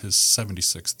for his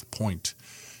 76th point.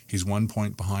 He's 1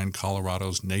 point behind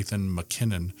Colorado's Nathan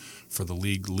MacKinnon for the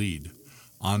league lead.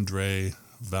 Andrei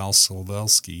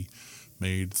Vasilevsky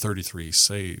made 33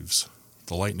 saves.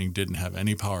 The Lightning didn't have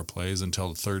any power plays until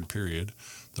the third period.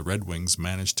 The Red Wings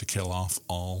managed to kill off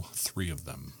all 3 of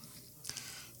them.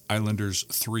 Islanders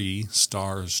 3,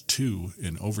 Stars 2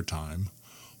 in overtime.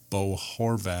 Bo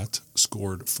Horvat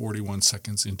scored 41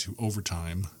 seconds into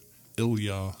overtime.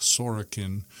 Ilya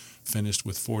Sorokin finished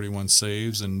with 41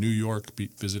 saves, and New York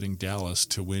beat visiting Dallas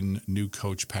to win new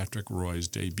coach Patrick Roy's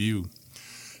debut.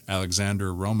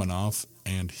 Alexander Romanov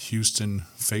and Houston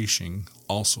Fasching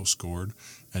also scored,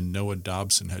 and Noah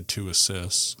Dobson had 2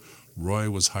 assists. Roy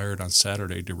was hired on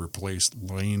Saturday to replace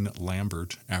Lane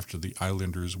Lambert after the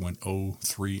Islanders went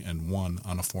 0-3-1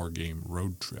 on a 4-game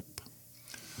road trip.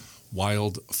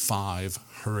 Wild 5,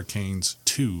 Hurricanes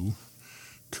 2.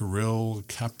 Kirill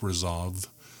Kaprizov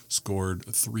scored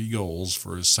 3 goals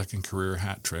for his second career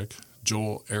hat trick.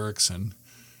 Joel Eriksson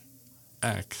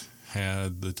Ek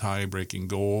had the tie-breaking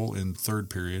goal in the third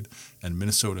period, and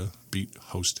Minnesota beat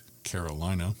host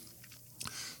Carolina.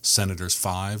 Senators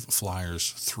 5,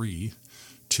 Flyers 3.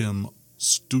 Tim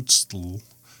Stützle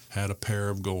had a pair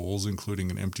of goals, including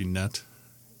an empty netter.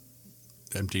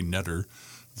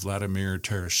 Vladimir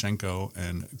Tereshchenko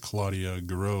and Claude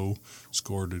Giroux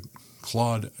scored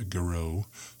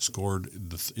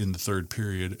in the third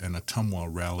period, and Atumwa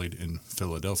rallied in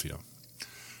Philadelphia.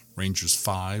 Rangers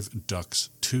 5, Ducks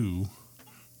 2.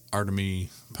 Artemi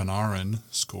Panarin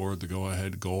scored the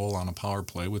go-ahead goal on a power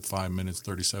play with 5 minutes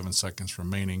 37 seconds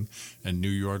remaining, and New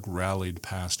York rallied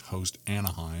past host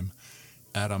Anaheim.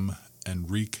 Adam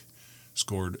Henrique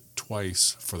scored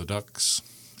twice for the Ducks,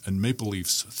 and Maple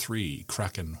Leafs 3,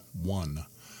 Kraken 1.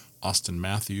 Austin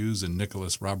Matthews and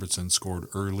Nicholas Robertson scored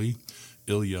early.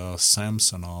 Ilya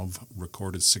Samsonov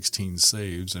recorded 16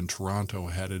 saves, and Toronto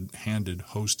handed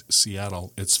host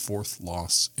Seattle its 4th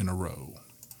loss in a row.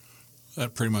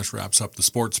 That pretty much wraps up the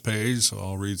sports page, so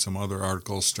I'll read some other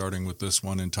articles, starting with this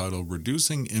one entitled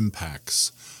Reducing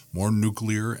Impacts, More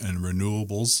Nuclear and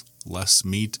Renewables, Less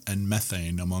Meat and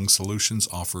Methane Among Solutions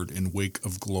Offered in Wake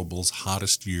of Global's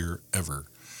Hottest Year Ever.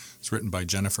 It's written by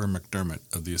Jennifer McDermott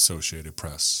of the Associated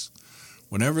Press.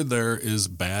 Whenever there is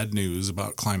bad news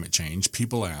about climate change,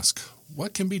 people ask,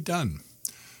 what can be done?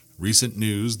 Recent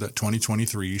news that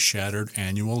 2023 shattered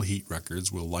annual heat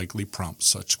records will likely prompt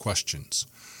such questions.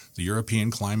 The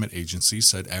European Climate Agency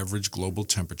said average global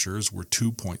temperatures were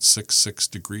 2.66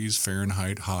 degrees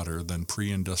Fahrenheit hotter than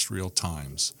pre-industrial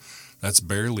times. That's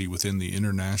barely within the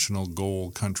international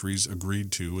goal countries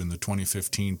agreed to in the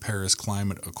 2015 Paris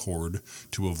Climate Accord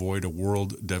to avoid a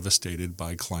world devastated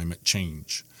by climate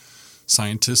change.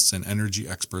 Scientists and energy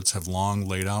experts have long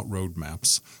laid out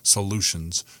roadmaps,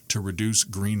 solutions to reduce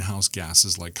greenhouse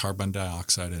gases like carbon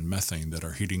dioxide and methane that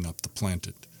are heating up the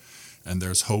planet. And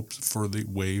there's hope for the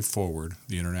way forward,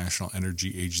 the International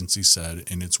Energy Agency said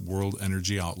in its World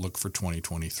Energy Outlook for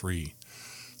 2023.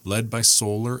 Led by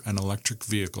solar and electric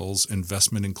vehicles,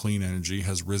 investment in clean energy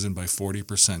has risen by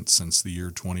 40% since the year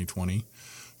 2020.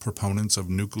 Proponents of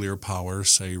nuclear power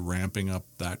say ramping up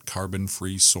that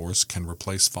carbon-free source can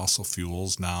replace fossil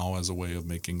fuels now as a way of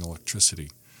making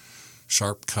electricity.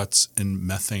 Sharp cuts in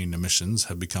methane emissions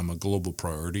have become a global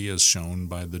priority, as shown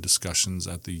by the discussions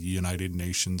at the United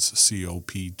Nations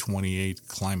COP28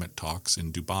 climate talks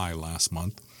in Dubai last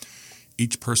month.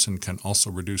 Each person can also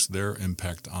reduce their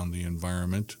impact on the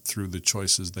environment through the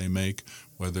choices they make,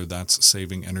 whether that's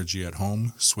saving energy at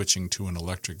home, switching to an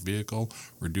electric vehicle,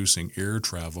 reducing air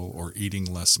travel, or eating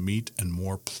less meat and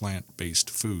more plant-based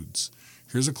foods.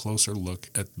 Here's a closer look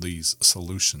at these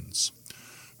solutions.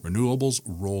 Renewables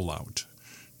rollout.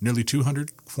 Nearly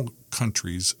 200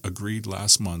 countries agreed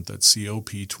last month at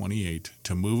COP28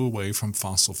 to move away from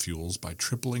fossil fuels by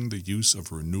tripling the use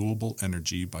of renewable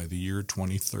energy by the year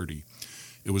 2030.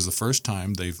 It was the first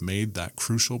time they've made that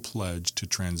crucial pledge to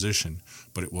transition,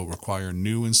 but it will require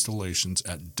new installations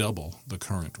at double the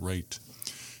current rate.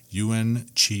 UN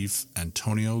Chief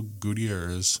Antonio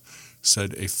Guterres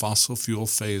said a fossil fuel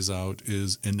phase-out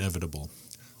is inevitable.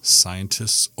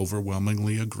 Scientists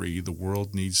overwhelmingly agree the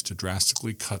world needs to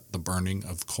drastically cut the burning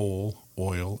of coal,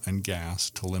 oil, and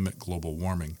gas to limit global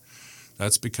warming.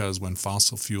 That's because when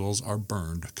fossil fuels are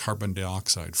burned, carbon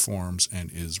dioxide forms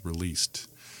and is released.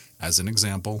 As an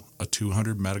example, a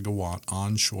 200-megawatt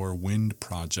onshore wind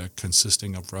project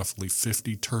consisting of roughly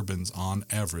 50 turbines on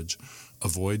average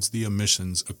avoids the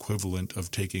emissions equivalent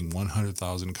of taking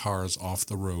 100,000 cars off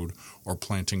the road or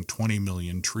planting 20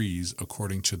 million trees,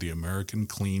 according to the American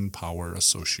Clean Power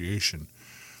Association.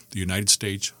 The United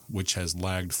States, which has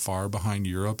lagged far behind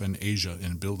Europe and Asia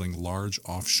in building large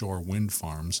offshore wind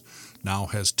farms, now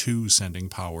has 2 sending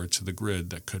power to the grid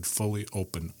that could fully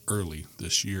open early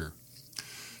this year.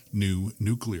 New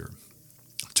nuclear.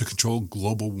 To control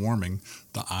global warming,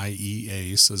 the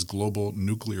IEA says global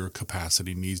nuclear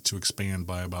capacity needs to expand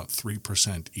by about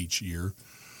 3% each year.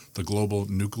 The global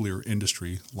nuclear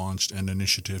industry launched an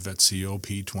initiative at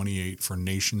COP28 for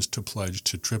nations to pledge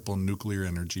to triple nuclear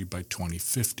energy by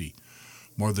 2050.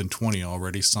 More than 20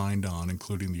 already signed on,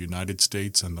 including the United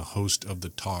States and the host of the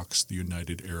talks, the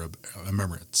United Arab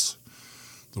Emirates.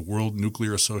 The World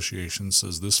Nuclear Association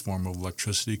says this form of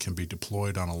electricity can be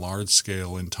deployed on a large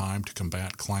scale in time to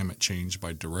combat climate change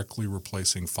by directly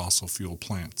replacing fossil fuel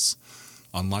plants.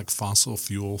 Unlike fossil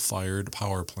fuel-fired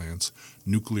power plants,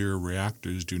 nuclear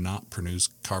reactors do not produce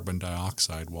carbon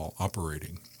dioxide while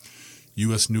operating.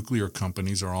 U.S. nuclear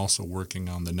companies are also working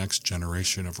on the next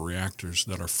generation of reactors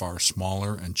that are far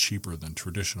smaller and cheaper than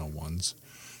traditional ones.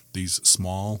 These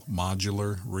small,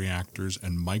 modular reactors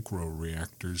and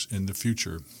micro-reactors in the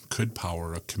future could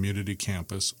power a community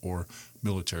campus or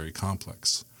military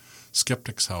complex.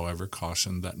 Skeptics, however,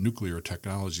 caution that nuclear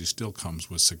technology still comes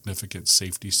with significant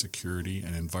safety, security,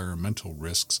 and environmental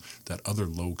risks that other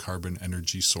low-carbon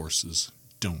energy sources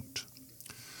don't.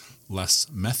 Less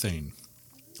methane.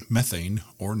 Methane,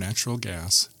 or natural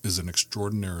gas, is an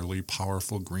extraordinarily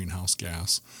powerful greenhouse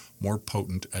gas, more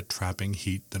potent at trapping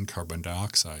heat than carbon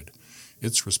dioxide.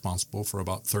 It's responsible for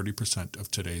about 30%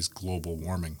 of today's global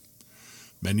warming.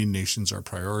 Many nations are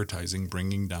prioritizing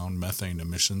bringing down methane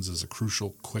emissions as a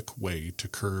crucial, quick way to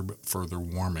curb further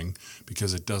warming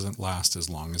because it doesn't last as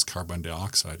long as carbon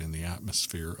dioxide in the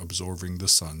atmosphere absorbing the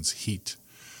sun's heat.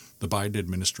 The Biden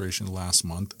administration last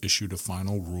month issued a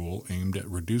final rule aimed at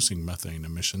reducing methane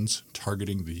emissions,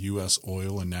 targeting the U.S.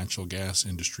 oil and natural gas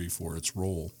industry for its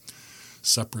role.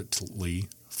 Separately,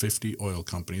 50 oil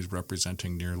companies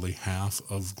representing nearly half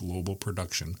of global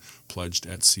production pledged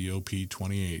at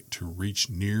COP28 to reach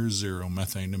near-zero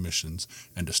methane emissions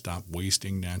and to stop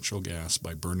wasting natural gas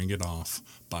by burning it off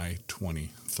by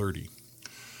 2030.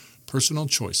 Personal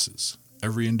choices.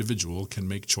 Every individual can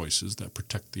make choices that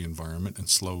protect the environment and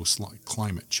slow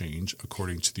climate change,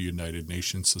 according to the United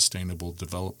Nations Sustainable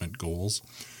Development Goals.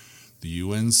 The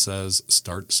UN says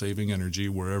start saving energy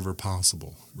wherever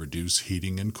possible, reduce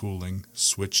heating and cooling,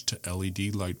 switch to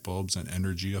LED light bulbs and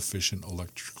energy-efficient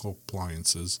electrical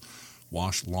appliances,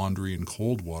 wash laundry in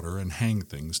cold water, and hang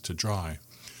things to dry.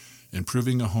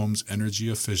 Improving a home's energy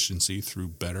efficiency through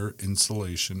better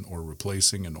insulation or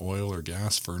replacing an oil or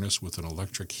gas furnace with an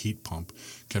electric heat pump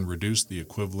can reduce the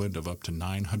equivalent of up to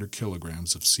 900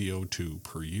 kilograms of CO2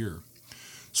 per year.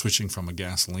 Switching from a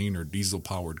gasoline or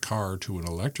diesel-powered car to an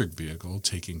electric vehicle,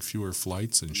 taking fewer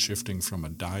flights, and shifting from a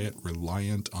diet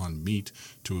reliant on meat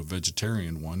to a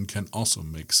vegetarian one can also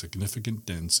make significant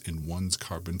dents in one's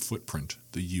carbon footprint,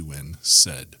 the UN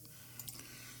said.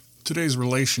 Today's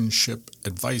relationship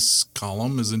advice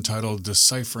column is entitled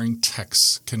Deciphering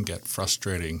Texts Can Get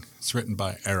Frustrating. It's written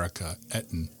by Erica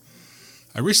Etten.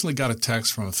 I recently got a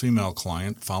text from a female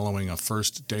client following a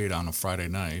first date on a Friday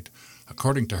night.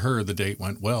 According to her, the date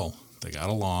went well. They got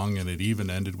along, and it even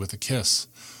ended with a kiss.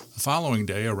 The following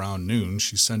day, around noon,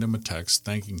 she sent him a text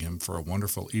thanking him for a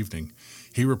wonderful evening.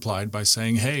 He replied by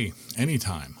saying, "Hey,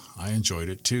 anytime. I enjoyed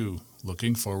it too.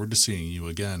 Looking forward to seeing you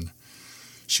again."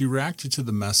 She reacted to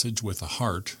the message with a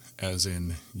heart, as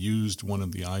in used one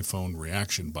of the iPhone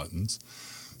reaction buttons.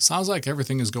 Sounds like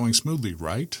everything is going smoothly,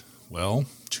 right? Well,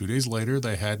 2 days later,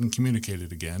 they hadn't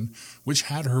communicated again, which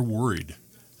had her worried.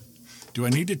 "Do I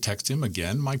need to text him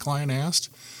again?" my client asked.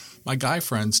 "My guy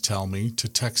friends tell me to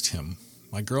text him.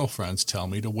 My girlfriends tell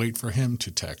me to wait for him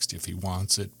to text. If he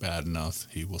wants it bad enough,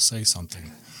 he will say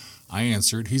something." I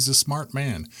answered, "He's a smart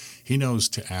man. He knows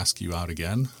to ask you out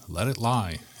again. Let it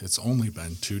lie. It's only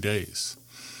been 2 days.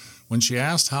 When she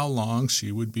asked how long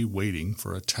she would be waiting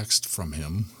for a text from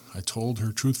him, I told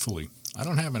her truthfully, "I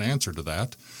don't have an answer to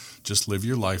that. Just live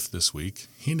your life this week.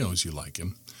 He knows you like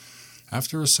him."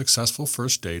 After a successful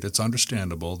first date, it's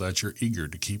understandable that you're eager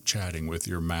to keep chatting with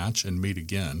your match and meet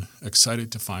again, excited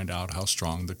to find out how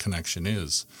strong the connection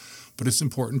is. But it's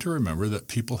important to remember that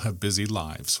people have busy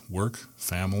lives, work,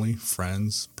 family,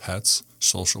 friends, pets,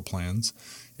 social plans.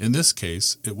 In this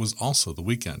case, it was also the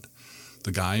weekend.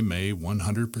 The guy may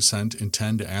 100%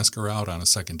 intend to ask her out on a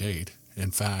second date. In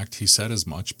fact, he said as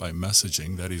much by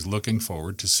messaging that he's looking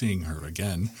forward to seeing her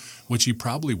again, which he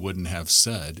probably wouldn't have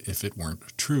said if it weren't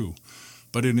true,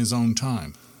 but in his own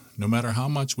time. No matter how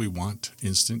much we want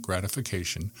instant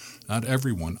gratification, not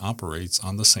everyone operates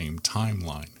on the same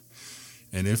timeline.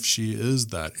 And if she is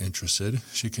that interested,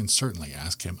 she can certainly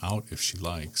ask him out if she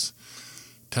likes.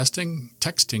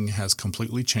 Texting has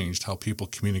completely changed how people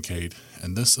communicate,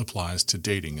 and this applies to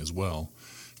dating as well.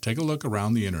 Take a look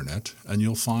around the internet, and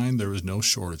you'll find there is no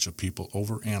shortage of people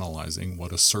overanalyzing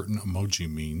what a certain emoji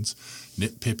means,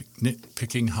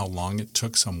 nitpicking how long it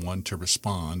took someone to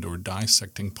respond, or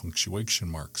dissecting punctuation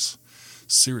marks.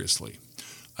 Seriously,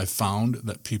 I've found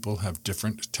that people have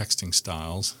different texting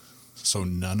styles, so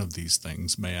none of these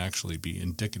things may actually be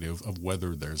indicative of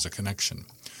whether there's a connection.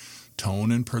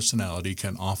 Tone and personality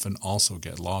can often also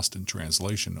get lost in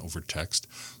translation over text,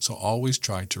 so always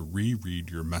try to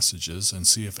reread your messages and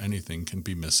see if anything can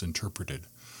be misinterpreted.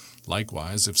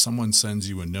 Likewise, if someone sends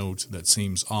you a note that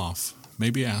seems off,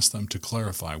 maybe ask them to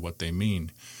clarify what they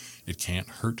mean. It can't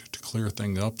hurt to clear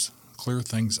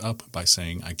things up by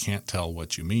saying, "I can't tell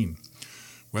what you mean."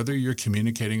 Whether you're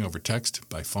communicating over text,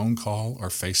 by phone call, or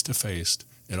face-to-face,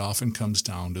 it often comes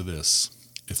down to this.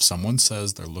 If someone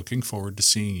says they're looking forward to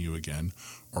seeing you again,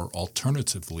 or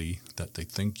alternatively that they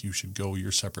think you should go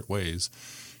your separate ways,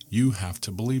 you have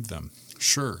to believe them.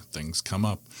 Sure, things come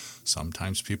up.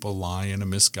 Sometimes people lie in a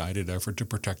misguided effort to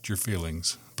protect your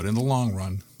feelings, but in the long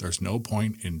run, there's no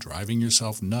point in driving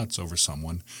yourself nuts over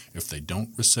someone if they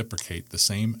don't reciprocate the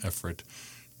same effort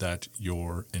that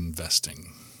you're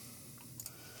investing.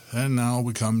 And now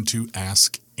we come to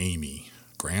Ask Amy.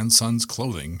 Grandson's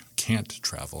clothing can't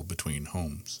travel between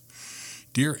homes.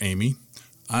 Dear Amy,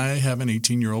 I have an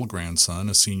 18-year-old grandson,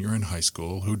 a senior in high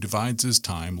school, who divides his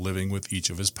time living with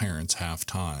each of his parents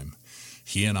half-time.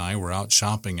 He and I were out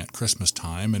shopping at Christmas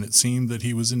time, and it seemed that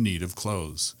he was in need of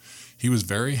clothes. He was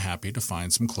very happy to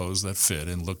find some clothes that fit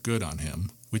and looked good on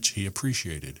him, which he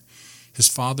appreciated. His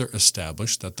father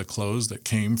established that the clothes that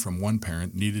came from one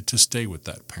parent needed to stay with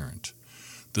that parent.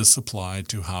 This applied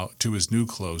to his new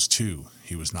clothes, too.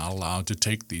 He was not allowed to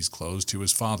take these clothes to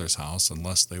his father's house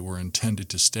unless they were intended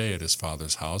to stay at his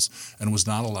father's house, and was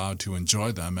not allowed to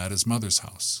enjoy them at his mother's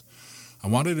house. I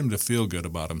wanted him to feel good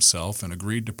about himself and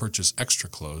agreed to purchase extra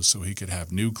clothes so he could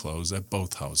have new clothes at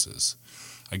both houses.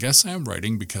 I guess I am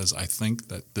writing because I think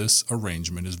that this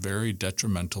arrangement is very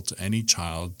detrimental to any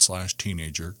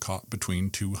child/teenager caught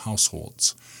between two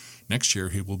households. Next year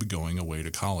he will be going away to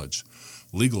college.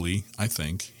 Legally, I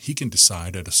think, he can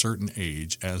decide at a certain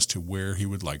age as to where he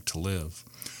would like to live.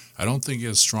 I don't think he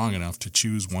is strong enough to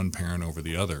choose one parent over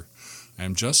the other. I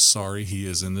am just sorry he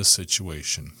is in this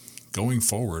situation. Going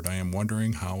forward, I am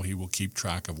wondering how he will keep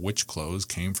track of which clothes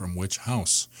came from which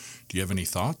house. Do you have any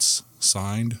thoughts?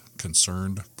 Signed,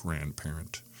 Concerned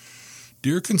Grandparent.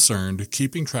 Dear Concerned,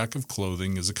 keeping track of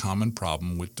clothing is a common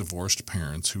problem with divorced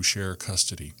parents who share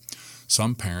custody.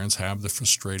 Some parents have the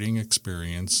frustrating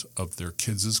experience of their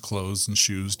kids' clothes and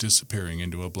shoes disappearing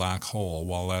into a black hole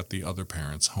while at the other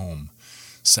parent's home.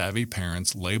 Savvy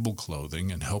parents label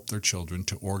clothing and help their children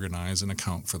to organize and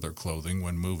account for their clothing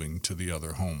when moving to the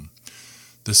other home.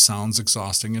 This sounds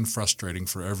exhausting and frustrating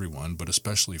for everyone, but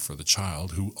especially for the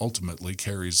child, who ultimately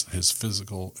carries his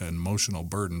physical and emotional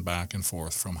burden back and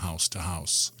forth from house to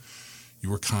house. You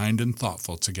were kind and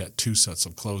thoughtful to get 2 sets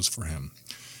of clothes for him.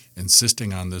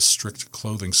 Insisting on this strict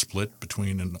clothing split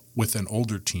with an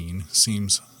older teen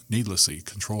seems needlessly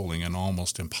controlling and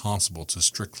almost impossible to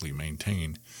strictly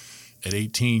maintain. At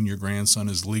 18, your grandson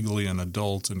is legally an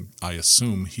adult, and I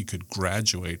assume he could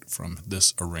graduate from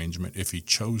this arrangement if he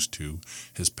chose to.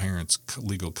 His parents'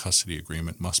 legal custody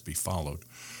agreement must be followed.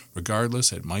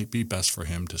 Regardless, it might be best for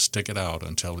him to stick it out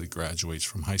until he graduates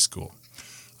from high school.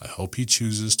 I hope he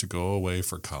chooses to go away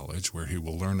for college, where he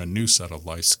will learn a new set of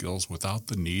life skills without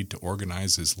the need to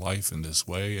organize his life in this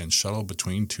way and shuttle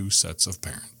between 2 sets of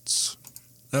parents.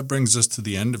 That brings us to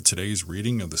the end of today's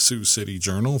reading of the Sioux City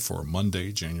Journal for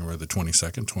Monday, January the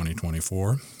 22nd,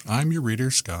 2024. I'm your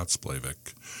reader, Scott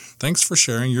Splavik. Thanks for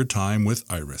sharing your time with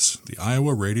IRIS, the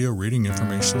Iowa Radio Reading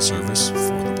Information Service for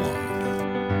the blog.